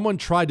 but someone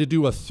tried to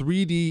do a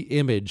 3D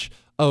image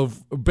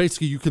of,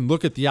 basically you can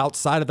look at the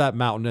outside of that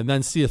mountain and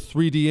then see a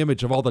 3D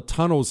image of all the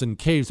tunnels and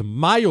caves,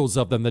 miles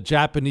of them the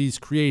Japanese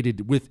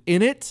created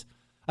within it.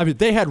 I mean,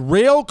 they had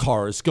rail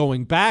cars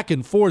going back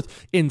and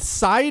forth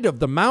inside of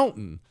the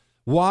mountain.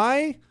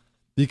 Why?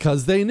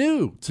 Because they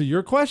knew, to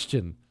your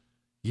question,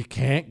 you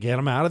can't get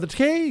them out of the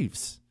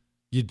caves.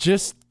 You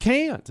just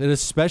can't, and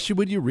especially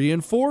when you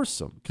reinforce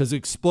them, because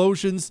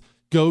explosions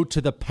go to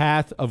the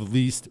path of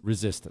least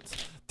resistance.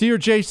 Dear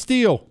Jay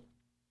Steele,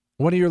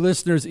 one of your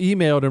listeners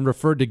emailed and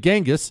referred to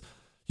Genghis.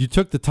 You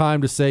took the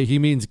time to say he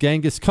means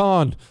Genghis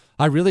Khan.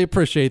 I really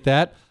appreciate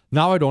that.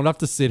 Now I don't have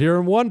to sit here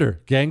and wonder.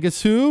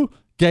 Genghis who?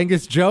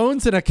 Genghis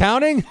Jones in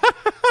accounting?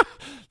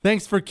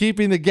 Thanks for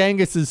keeping the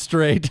Genghises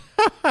straight.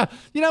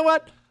 You know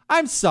what?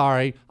 I'm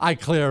sorry I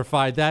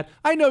clarified that.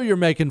 I know you're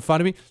making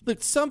fun of me.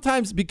 Look,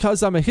 sometimes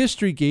because I'm a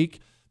history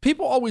geek,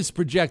 people always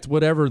project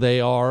whatever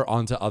they are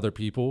onto other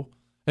people.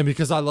 And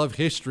because I love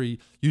history,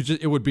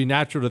 it would be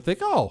natural to think,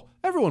 oh,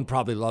 everyone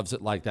probably loves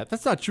it like that.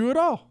 That's not true at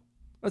all.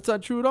 That's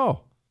not true at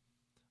all.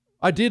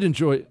 I did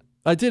enjoy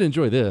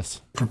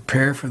this.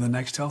 Prepare for the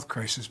next health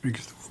crisis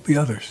because there will be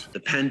others. The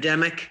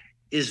pandemic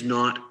is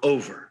not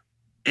over.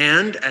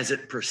 And as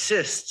it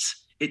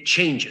persists, it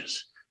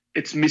changes.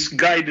 It's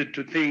misguided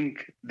to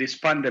think this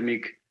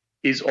pandemic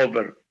is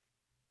over.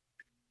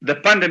 The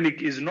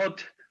pandemic is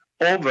not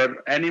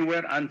over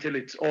anywhere until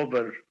it's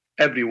over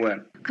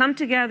everywhere. Come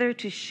together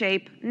to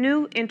shape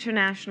new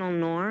international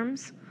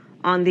norms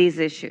on these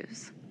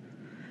issues.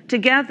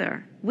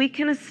 Together, we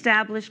can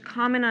establish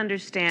common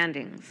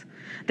understandings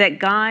that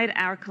guide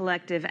our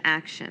collective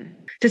action.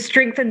 To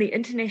strengthen the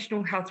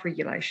international health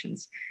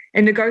regulations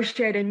and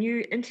negotiate a new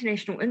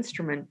international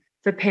instrument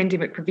for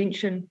pandemic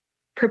prevention,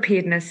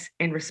 preparedness,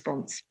 and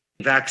response.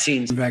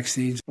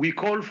 Vaccines. We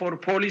call for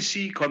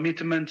policy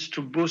commitments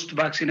to boost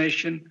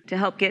vaccination. To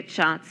help get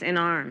shots in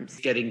arms.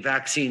 Getting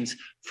vaccines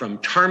from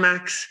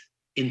tarmacs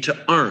into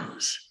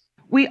arms.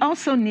 We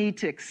also need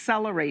to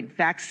accelerate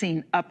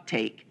vaccine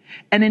uptake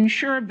and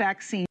ensure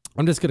vaccine.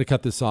 I'm just going to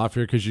cut this off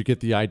here because you get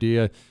the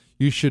idea.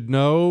 You should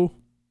know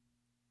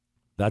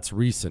that's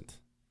recent.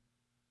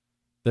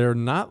 They're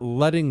not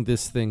letting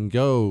this thing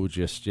go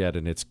just yet,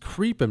 and it's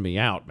creeping me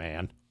out,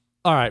 man.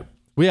 All right,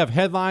 we have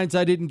headlines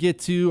I didn't get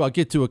to. I'll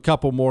get to a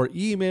couple more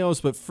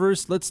emails, but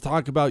first, let's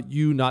talk about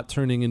you not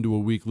turning into a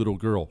weak little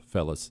girl,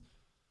 fellas.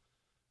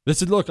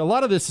 Look, a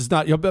lot of this is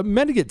not,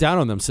 men get down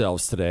on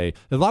themselves today.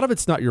 A lot of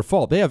it's not your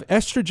fault. They have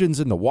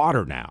estrogens in the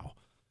water now.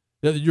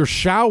 You're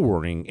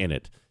showering in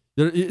it.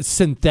 It's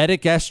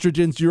synthetic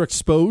estrogens, you're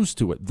exposed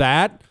to it.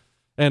 That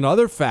and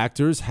other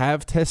factors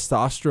have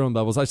testosterone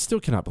levels. I still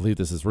cannot believe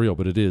this is real,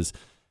 but it is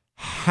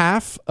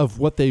half of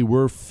what they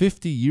were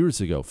 50 years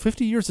ago.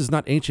 50 years is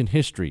not ancient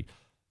history.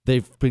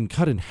 They've been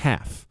cut in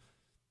half.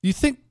 You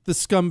think the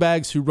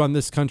scumbags who run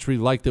this country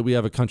like that we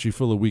have a country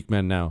full of weak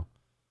men now?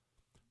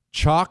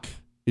 Chalk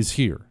is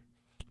here.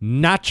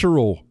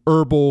 Natural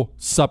herbal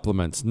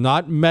supplements,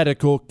 not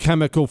medical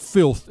chemical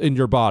filth in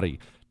your body.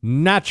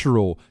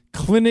 Natural,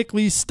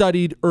 clinically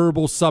studied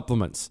herbal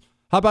supplements.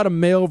 How about a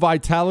male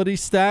vitality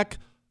stack?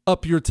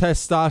 Up your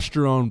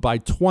testosterone by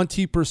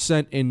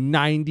 20% in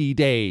 90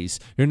 days.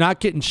 You're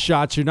not getting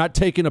shots. You're not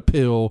taking a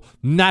pill.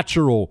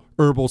 Natural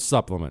herbal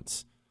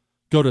supplements.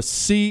 Go to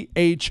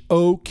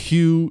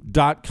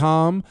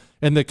CHOQ.com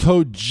and the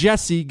code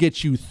Jesse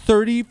gets you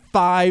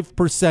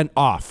 35%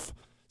 off.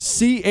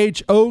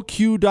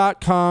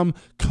 CHOQ.com,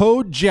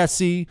 code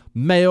Jesse,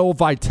 male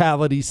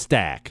vitality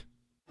stack.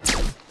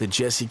 The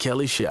Jesse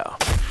Kelly Show.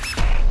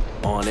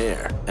 On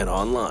air and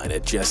online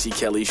at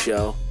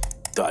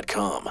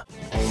jessekellyshow.com.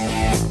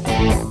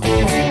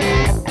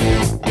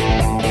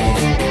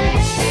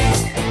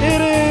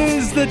 It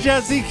is the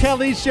Jesse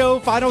Kelly Show,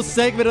 final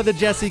segment of the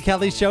Jesse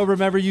Kelly Show.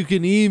 Remember, you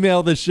can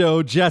email the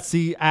show,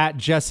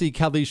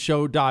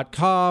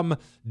 jesse@jessekellyshow.com,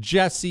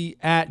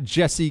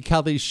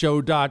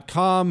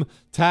 jesse@jessekellyshow.com.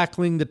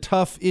 Tackling the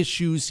tough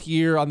issues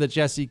here on the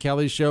Jesse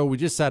Kelly Show. We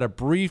just had a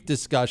brief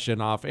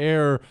discussion off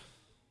air.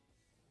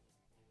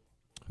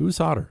 Who's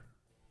hotter?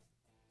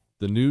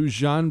 The new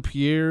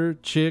Jean-Pierre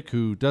chick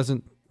who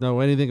doesn't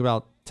know anything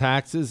about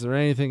taxes or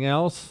anything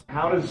else?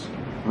 How does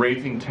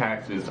raising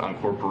taxes on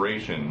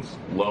corporations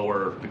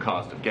lower the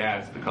cost of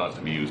gas, the cost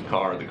of a used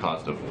car, the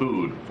cost of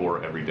food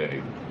for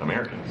everyday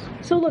Americans?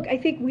 So look, I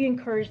think we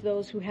encourage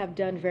those who have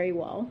done very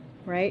well,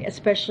 right?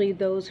 Especially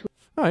those who...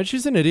 All right,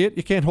 she's an idiot.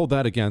 You can't hold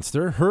that against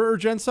her. Her or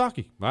Jen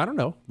Psaki? I don't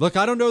know. Look,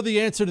 I don't know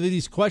the answer to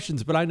these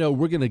questions, but I know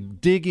we're going to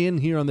dig in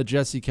here on the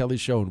Jesse Kelly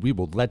Show, and we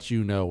will let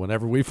you know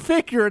whenever we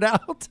figure it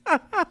out.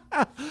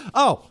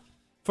 Oh,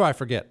 before I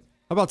forget,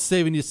 how about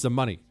saving you some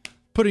money?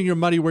 Putting your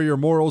money where your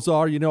morals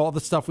are, you know, all the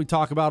stuff we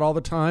talk about all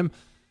the time.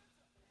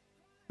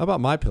 How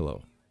about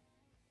MyPillow?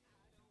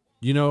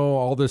 You know,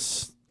 all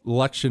this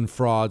election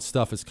fraud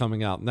stuff is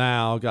coming out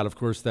now. Got, of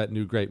course, that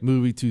new great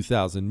movie,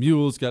 2000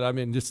 Mules.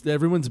 Just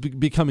everyone's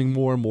becoming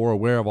more and more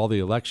aware of all the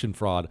election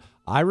fraud.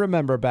 I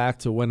remember back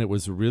to when it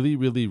was really,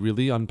 really,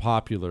 really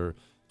unpopular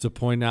to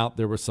point out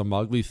there were some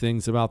ugly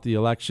things about the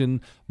election.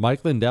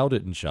 Mike Lindell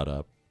didn't shut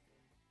up.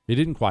 He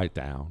didn't quiet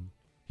down.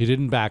 He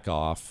didn't back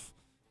off.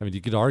 I mean,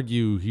 you could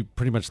argue he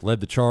pretty much led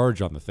the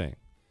charge on the thing.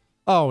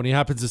 Oh, and he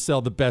happens to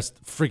sell the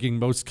best, freaking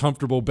most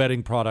comfortable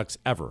bedding products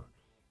ever.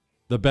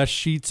 The best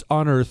sheets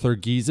on earth are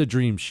Giza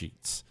Dream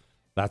Sheets.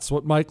 That's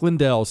what Mike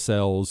Lindell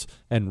sells,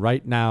 and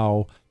right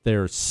now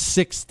they're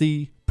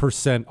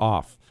 60%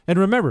 off. And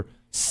remember,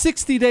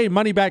 60-day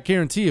money-back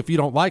guarantee if you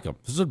don't like them.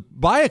 So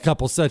buy a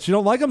couple sets. You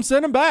don't like them,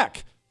 send them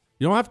back.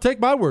 You don't have to take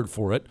my word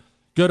for it.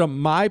 Go to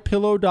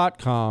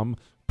mypillow.com,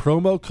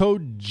 promo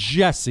code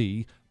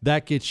Jesse.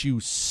 That gets you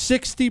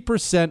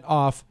 60%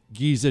 off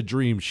Giza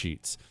Dream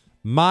Sheets.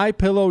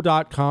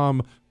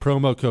 mypillow.com,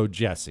 promo code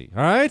Jesse.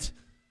 All right?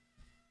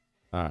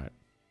 All right.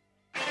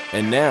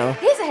 And now,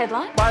 here's a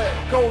headline.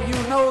 Go, you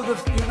know the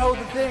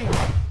thing.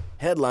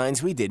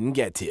 Headlines we didn't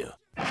get to.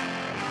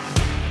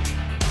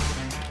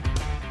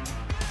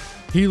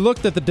 He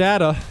looked at the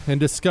data and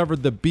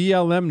discovered the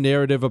BLM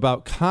narrative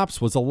about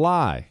cops was a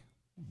lie.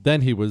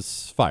 Then he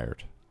was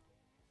fired.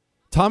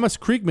 Thomas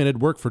Kriegman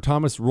had worked for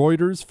Thomson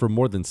Reuters for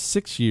more than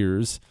 6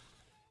 years,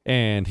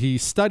 and he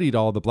studied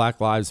all the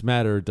Black Lives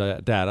Matter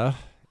data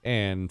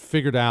and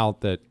figured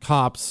out that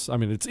cops, I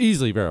mean, it's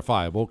easily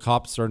verifiable.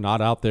 Cops are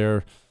not out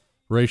there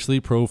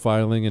racially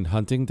profiling and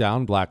hunting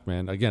down black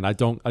men. Again, I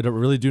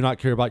do not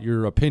care about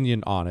your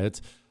opinion on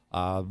it. We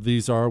have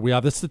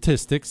the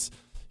statistics.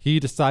 He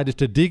decided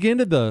to dig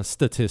into the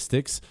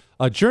statistics.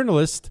 A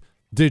journalist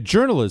did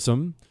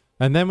journalism,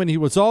 and then when he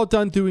was all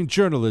done doing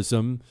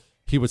journalism,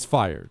 he was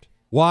fired.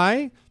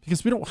 Why?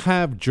 Because we don't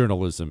have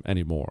journalism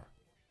anymore.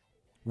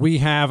 We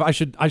have, I'm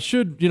going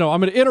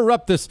to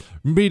interrupt this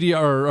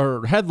media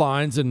or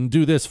headlines and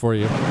do this for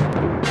you.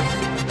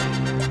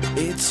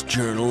 It's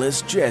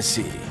journalist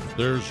Jesse.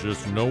 There's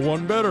just no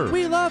one better.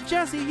 We love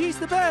Jesse. He's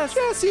the best.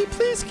 Jesse,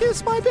 please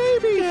kiss my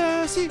baby.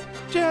 Jesse.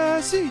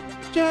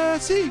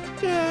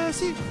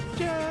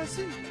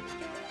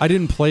 I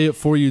didn't play it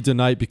for you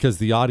tonight because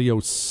the audio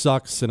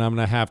sucks, and I'm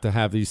going to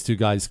have these two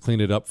guys clean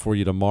it up for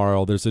you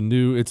tomorrow.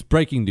 It's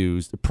breaking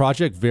news.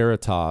 Project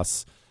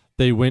Veritas,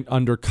 they went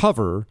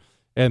undercover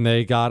and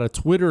they got a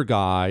Twitter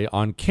guy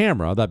on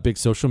camera, that big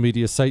social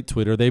media site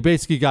Twitter. They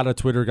basically got a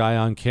Twitter guy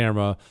on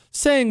camera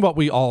saying what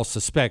we all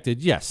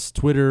suspected. Yes,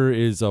 Twitter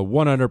is a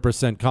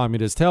 100%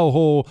 communist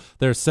hellhole.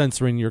 They're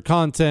censoring your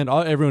content.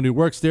 Everyone who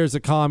works there is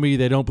a commie.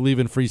 They don't believe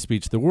in free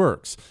speech that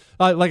works.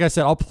 Like I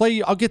said,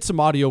 I'll get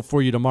some audio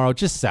for you tomorrow. It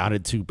just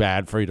sounded too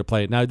bad for you to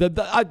play it now.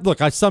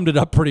 Look, I summed it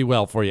up pretty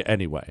well for you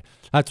anyway.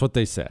 That's what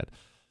they said.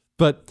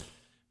 But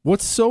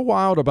what's so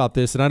wild about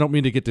this, and I don't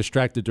mean to get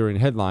distracted during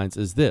headlines,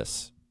 is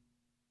this.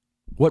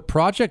 What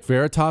Project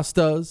Veritas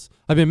does,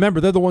 I mean,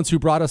 remember, they're the ones who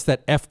brought us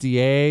that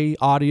FDA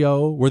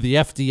audio where the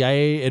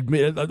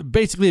FDA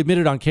basically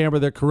admitted on camera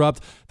they're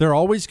corrupt. They're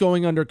always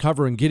going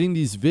undercover and getting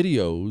these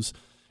videos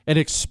and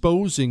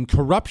exposing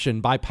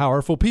corruption by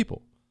powerful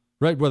people,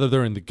 right? Whether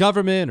they're in the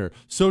government or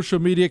social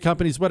media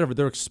companies, whatever,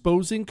 they're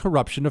exposing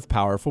corruption of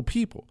powerful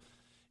people.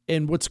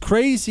 And what's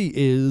crazy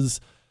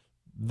is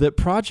that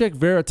Project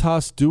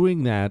Veritas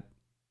doing that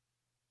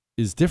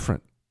is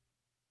different.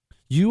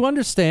 You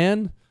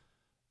understand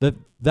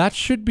that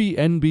should be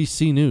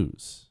NBC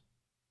News.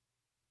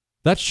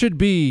 That should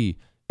be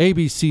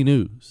ABC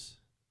News.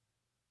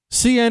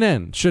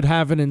 CNN should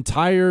have an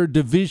entire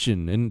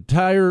division,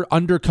 entire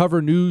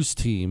undercover news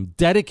team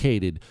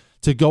dedicated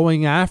to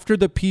going after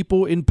the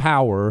people in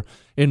power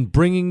and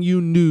bringing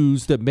you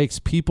news that makes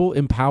people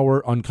in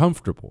power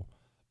uncomfortable.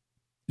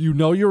 You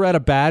know you're at a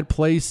bad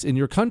place in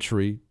your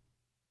country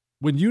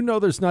when you know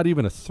there's not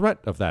even a threat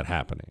of that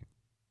happening.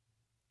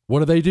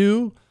 What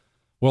do?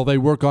 Well, they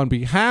work on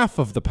behalf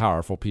of the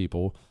powerful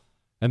people,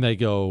 and they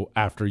go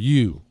after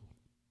you.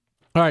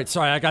 All right,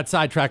 sorry, I got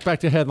sidetracked. Back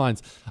to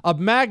headlines. A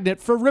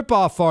magnet for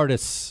ripoff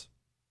artists.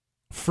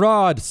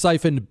 Fraud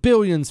siphoned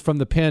billions from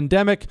the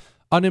pandemic.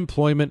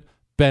 Unemployment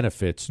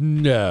benefits.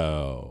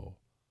 No.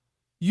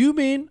 You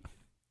mean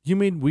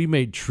we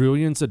made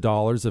trillions of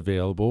dollars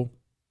available,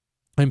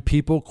 and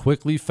people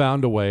quickly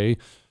found a way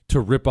to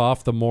rip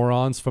off the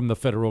morons from the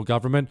federal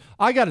government?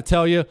 I got to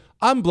tell you,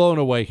 I'm blown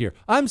away here.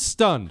 I'm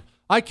stunned.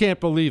 I can't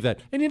believe that.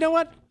 And you know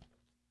what?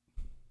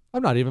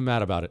 I'm not even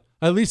mad about it.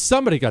 At least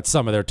somebody got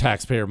some of their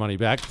taxpayer money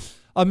back.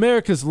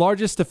 America's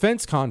largest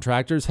defense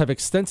contractors have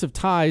extensive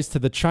ties to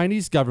the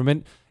Chinese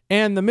government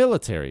and the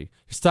military.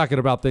 He's talking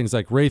about things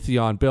like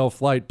Raytheon, Bell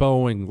Flight,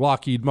 Boeing,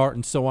 Lockheed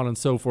Martin, so on and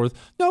so forth.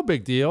 No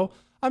big deal.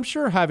 I'm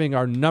sure having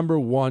our number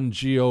one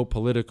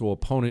geopolitical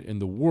opponent in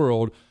the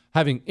world,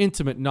 having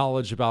intimate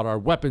knowledge about our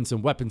weapons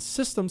and weapons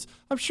systems,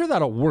 I'm sure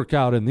that'll work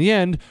out in the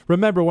end.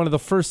 Remember, one of the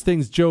first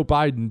things Joe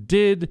Biden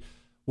did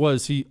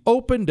was he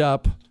opened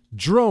up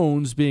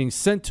drones being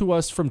sent to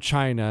us from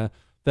China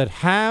that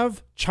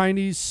have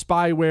Chinese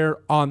spyware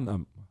on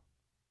them.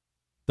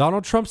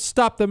 Donald Trump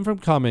stopped them from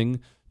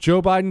coming.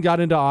 Joe Biden got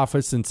into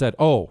office and said,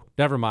 oh,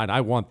 never mind, I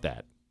want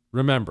that.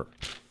 Remember,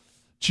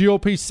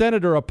 GOP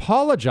senator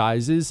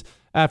apologizes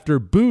after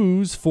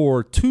boos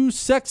for two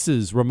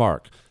sexes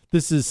remark.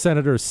 This is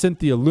Senator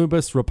Cynthia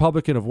Lummis,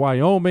 Republican of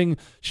Wyoming.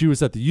 She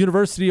was at the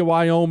University of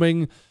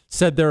Wyoming,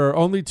 said there are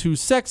only two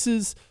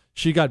sexes.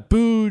 She got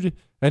booed,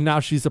 and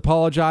now she's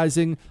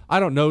apologizing. I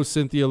don't know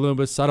Cynthia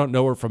Lummis. I don't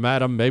know her from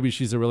Adam. Maybe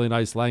she's a really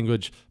nice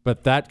language,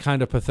 but that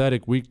kind of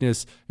pathetic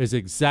weakness is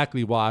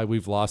exactly why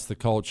we've lost the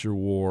culture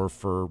war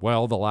for,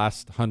 well, the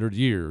last 100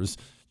 years.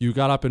 You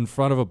got up in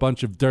front of a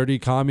bunch of dirty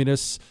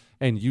communists,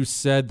 and you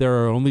said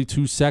there are only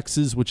two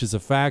sexes, which is a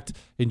fact,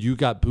 and you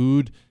got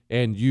booed,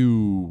 and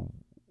you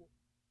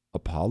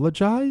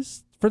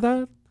apologize for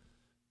that?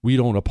 We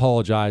don't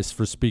apologize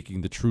for speaking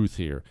the truth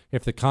here.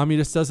 If the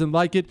communist doesn't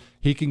like it,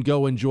 he can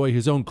go enjoy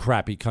his own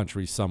crappy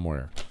country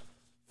somewhere.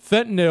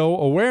 Fentanyl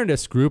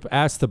Awareness Group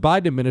asked the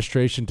Biden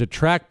administration to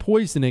track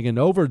poisoning and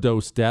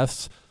overdose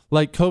deaths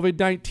like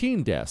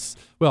COVID-19 deaths.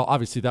 Well,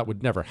 obviously that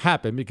would never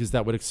happen because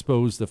that would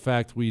expose the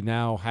fact we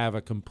now have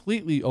a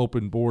completely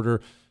open border,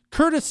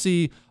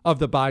 courtesy of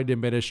the Biden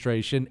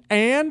administration,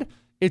 and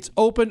it's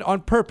open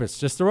on purpose.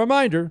 Just a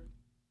reminder,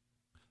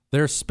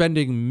 they're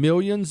spending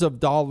millions of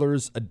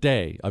dollars a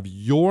day of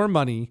your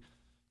money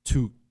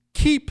to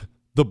keep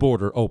the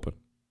border open,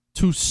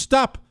 to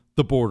stop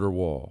the border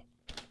wall.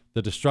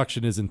 The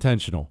destruction is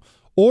intentional.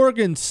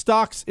 Oregon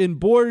stocks in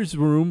boys'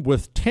 room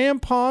with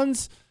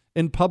tampons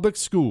in public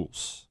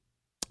schools.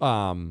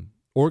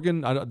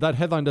 Oregon, that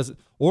headline doesn't.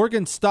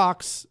 Oregon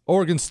stocks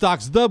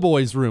the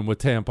boys' room with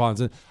tampons.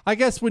 And I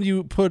guess when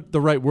you put the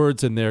right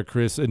words in there,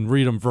 Chris, and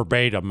read them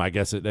verbatim, I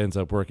guess it ends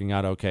up working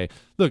out okay.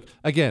 Look,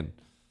 again,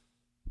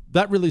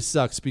 that really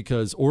sucks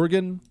because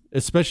Oregon,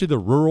 especially the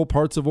rural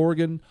parts of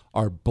Oregon,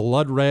 are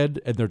blood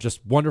red and they're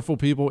just wonderful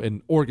people.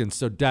 And Oregon's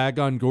so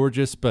daggone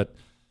gorgeous. But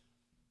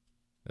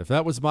if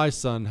that was my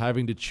son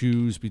having to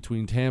choose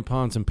between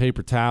tampons and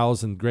paper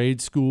towels in grade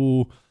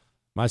school,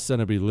 my son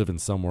would be living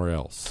somewhere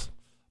else.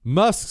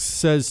 Musk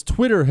says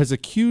Twitter has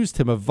accused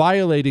him of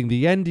violating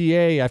the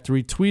NDA after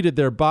he tweeted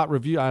their bot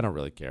review. I don't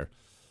really care.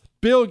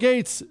 Bill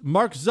Gates,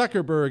 Mark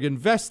Zuckerberg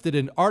invested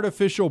in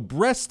artificial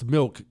breast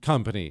milk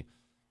company.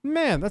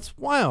 Man, that's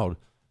wild.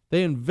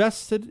 They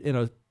invested in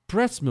a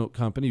breast milk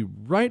company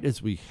right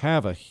as we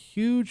have a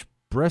huge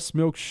breast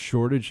milk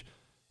shortage,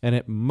 and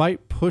it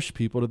might push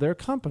people to their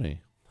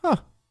company. Huh.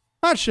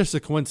 That's just a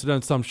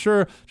coincidence, I'm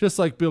sure, just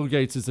like Bill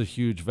Gates is a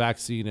huge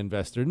vaccine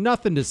investor.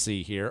 Nothing to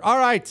see here. All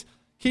right,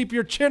 keep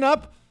your chin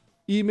up.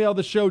 Email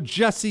the show,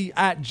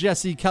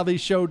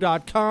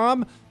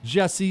 jesse@jessekellyshow.com,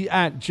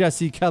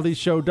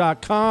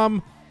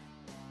 jesse@jessekellyshow.com.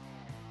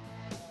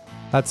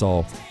 That's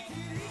all.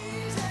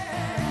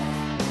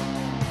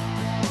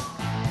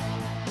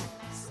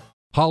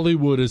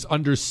 Hollywood is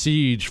under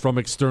siege from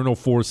external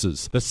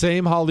forces. The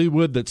same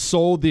Hollywood that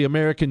sold the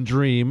American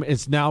dream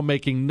is now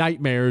making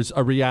nightmares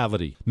a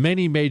reality.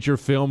 Many major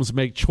films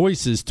make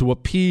choices to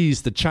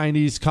appease the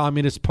Chinese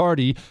Communist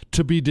Party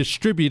to be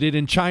distributed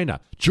in China.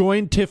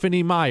 Join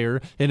Tiffany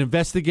Meyer, an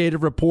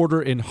investigative reporter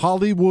in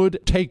Hollywood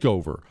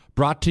Takeover,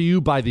 brought to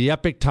you by the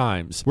Epic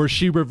Times, where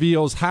she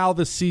reveals how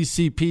the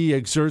CCP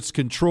exerts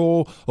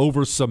control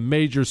over some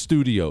major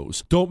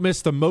studios. Don't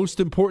miss the most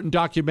important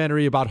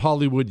documentary about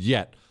Hollywood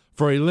yet.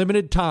 For a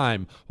limited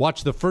time,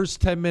 watch the first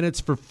 10 minutes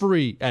for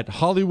free at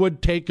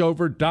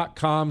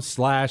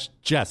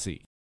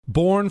hollywoodtakeover.com/Jesse.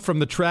 Born from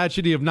the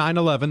tragedy of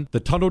 9/11,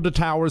 the Tunnel to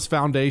Towers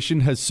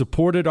Foundation has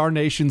supported our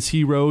nation's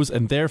heroes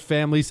and their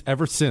families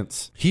ever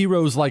since.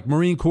 Heroes like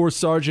Marine Corps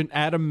Sergeant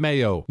Adam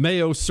Mayo.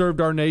 Mayo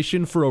served our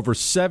nation for over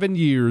 7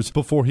 years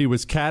before he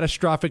was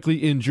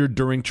catastrophically injured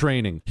during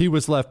training. He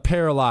was left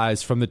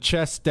paralyzed from the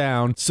chest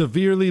down,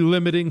 severely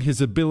limiting his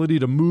ability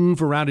to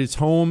move around his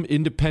home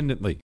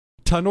independently.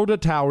 Tunnel to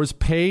Towers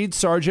paid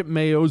Sergeant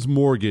Mayo's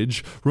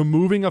mortgage,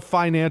 removing a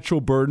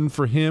financial burden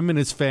for him and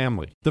his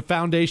family. The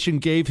foundation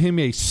gave him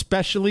a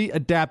specially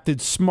adapted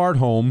smart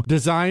home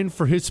designed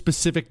for his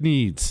specific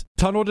needs.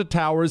 Tunnel to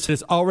Towers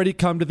has already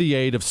come to the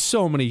aid of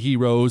so many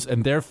heroes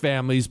and their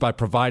families by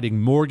providing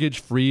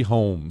mortgage-free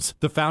homes.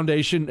 The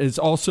foundation is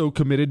also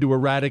committed to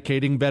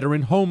eradicating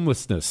veteran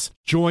homelessness.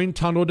 Join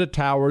Tunnel to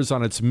Towers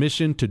on its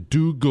mission to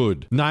do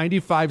good.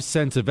 95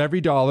 cents of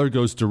every dollar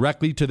goes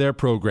directly to their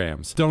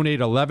programs.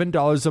 Donate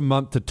 $11 a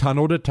month to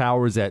Tunnel to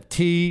Towers at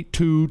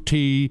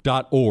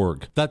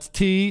T2T.org. That's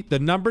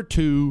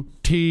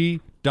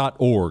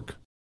T2T.org.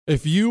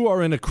 If you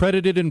are an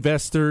accredited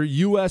investor,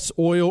 U.S.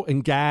 oil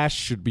and gas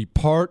should be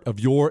part of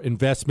your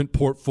investment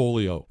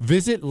portfolio.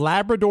 Visit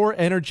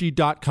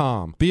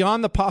LabradorEnergy.com.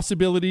 Beyond the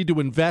possibility to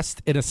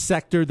invest in a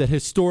sector that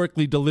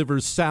historically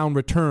delivers sound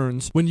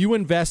returns, when you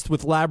invest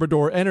with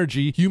Labrador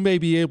Energy, you may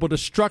be able to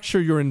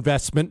structure your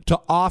investment to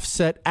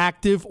offset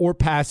active or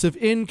passive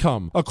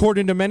income.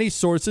 According to many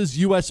sources,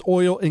 U.S.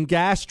 oil and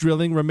gas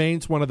drilling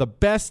remains one of the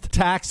best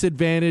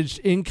tax-advantaged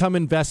income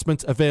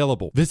investments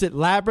available. Visit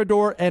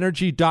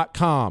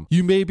LabradorEnergy.com.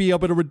 You may be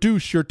able to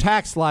reduce your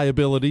tax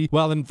liability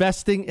while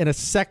investing in a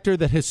sector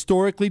that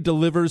historically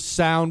delivers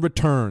sound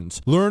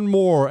returns. Learn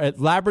more at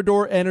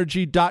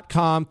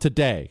LabradorEnergy.com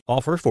today.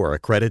 Offer for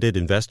accredited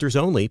investors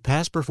only.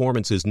 Past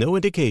performance is no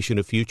indication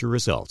of future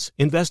results.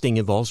 Investing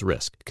involves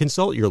risk.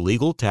 Consult your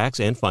legal, tax,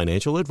 and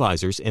financial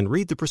advisors and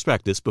read the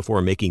prospectus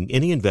before making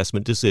any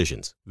investment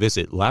decisions.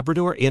 Visit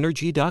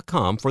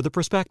LabradorEnergy.com for the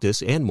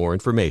prospectus and more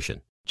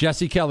information.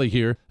 Jesse Kelly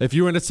here. If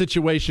you're in a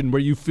situation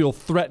where you feel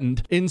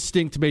threatened,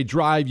 instinct may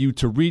drive you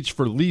to reach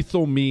for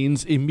lethal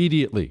means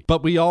immediately.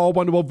 But we all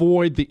want to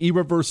avoid the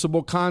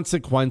irreversible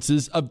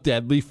consequences of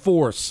deadly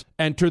force.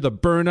 Enter the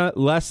Byrna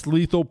less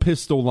lethal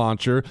pistol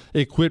launcher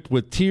equipped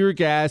with tear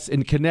gas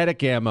and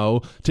kinetic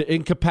ammo to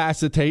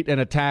incapacitate an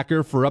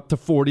attacker for up to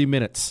 40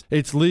 minutes.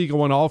 It's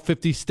legal in all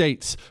 50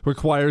 states,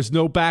 requires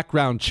no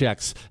background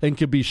checks, and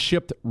can be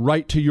shipped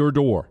right to your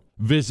door.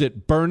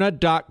 Visit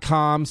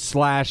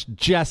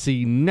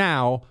Byrna.com/Jesse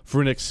now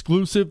for an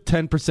exclusive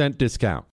 10% discount.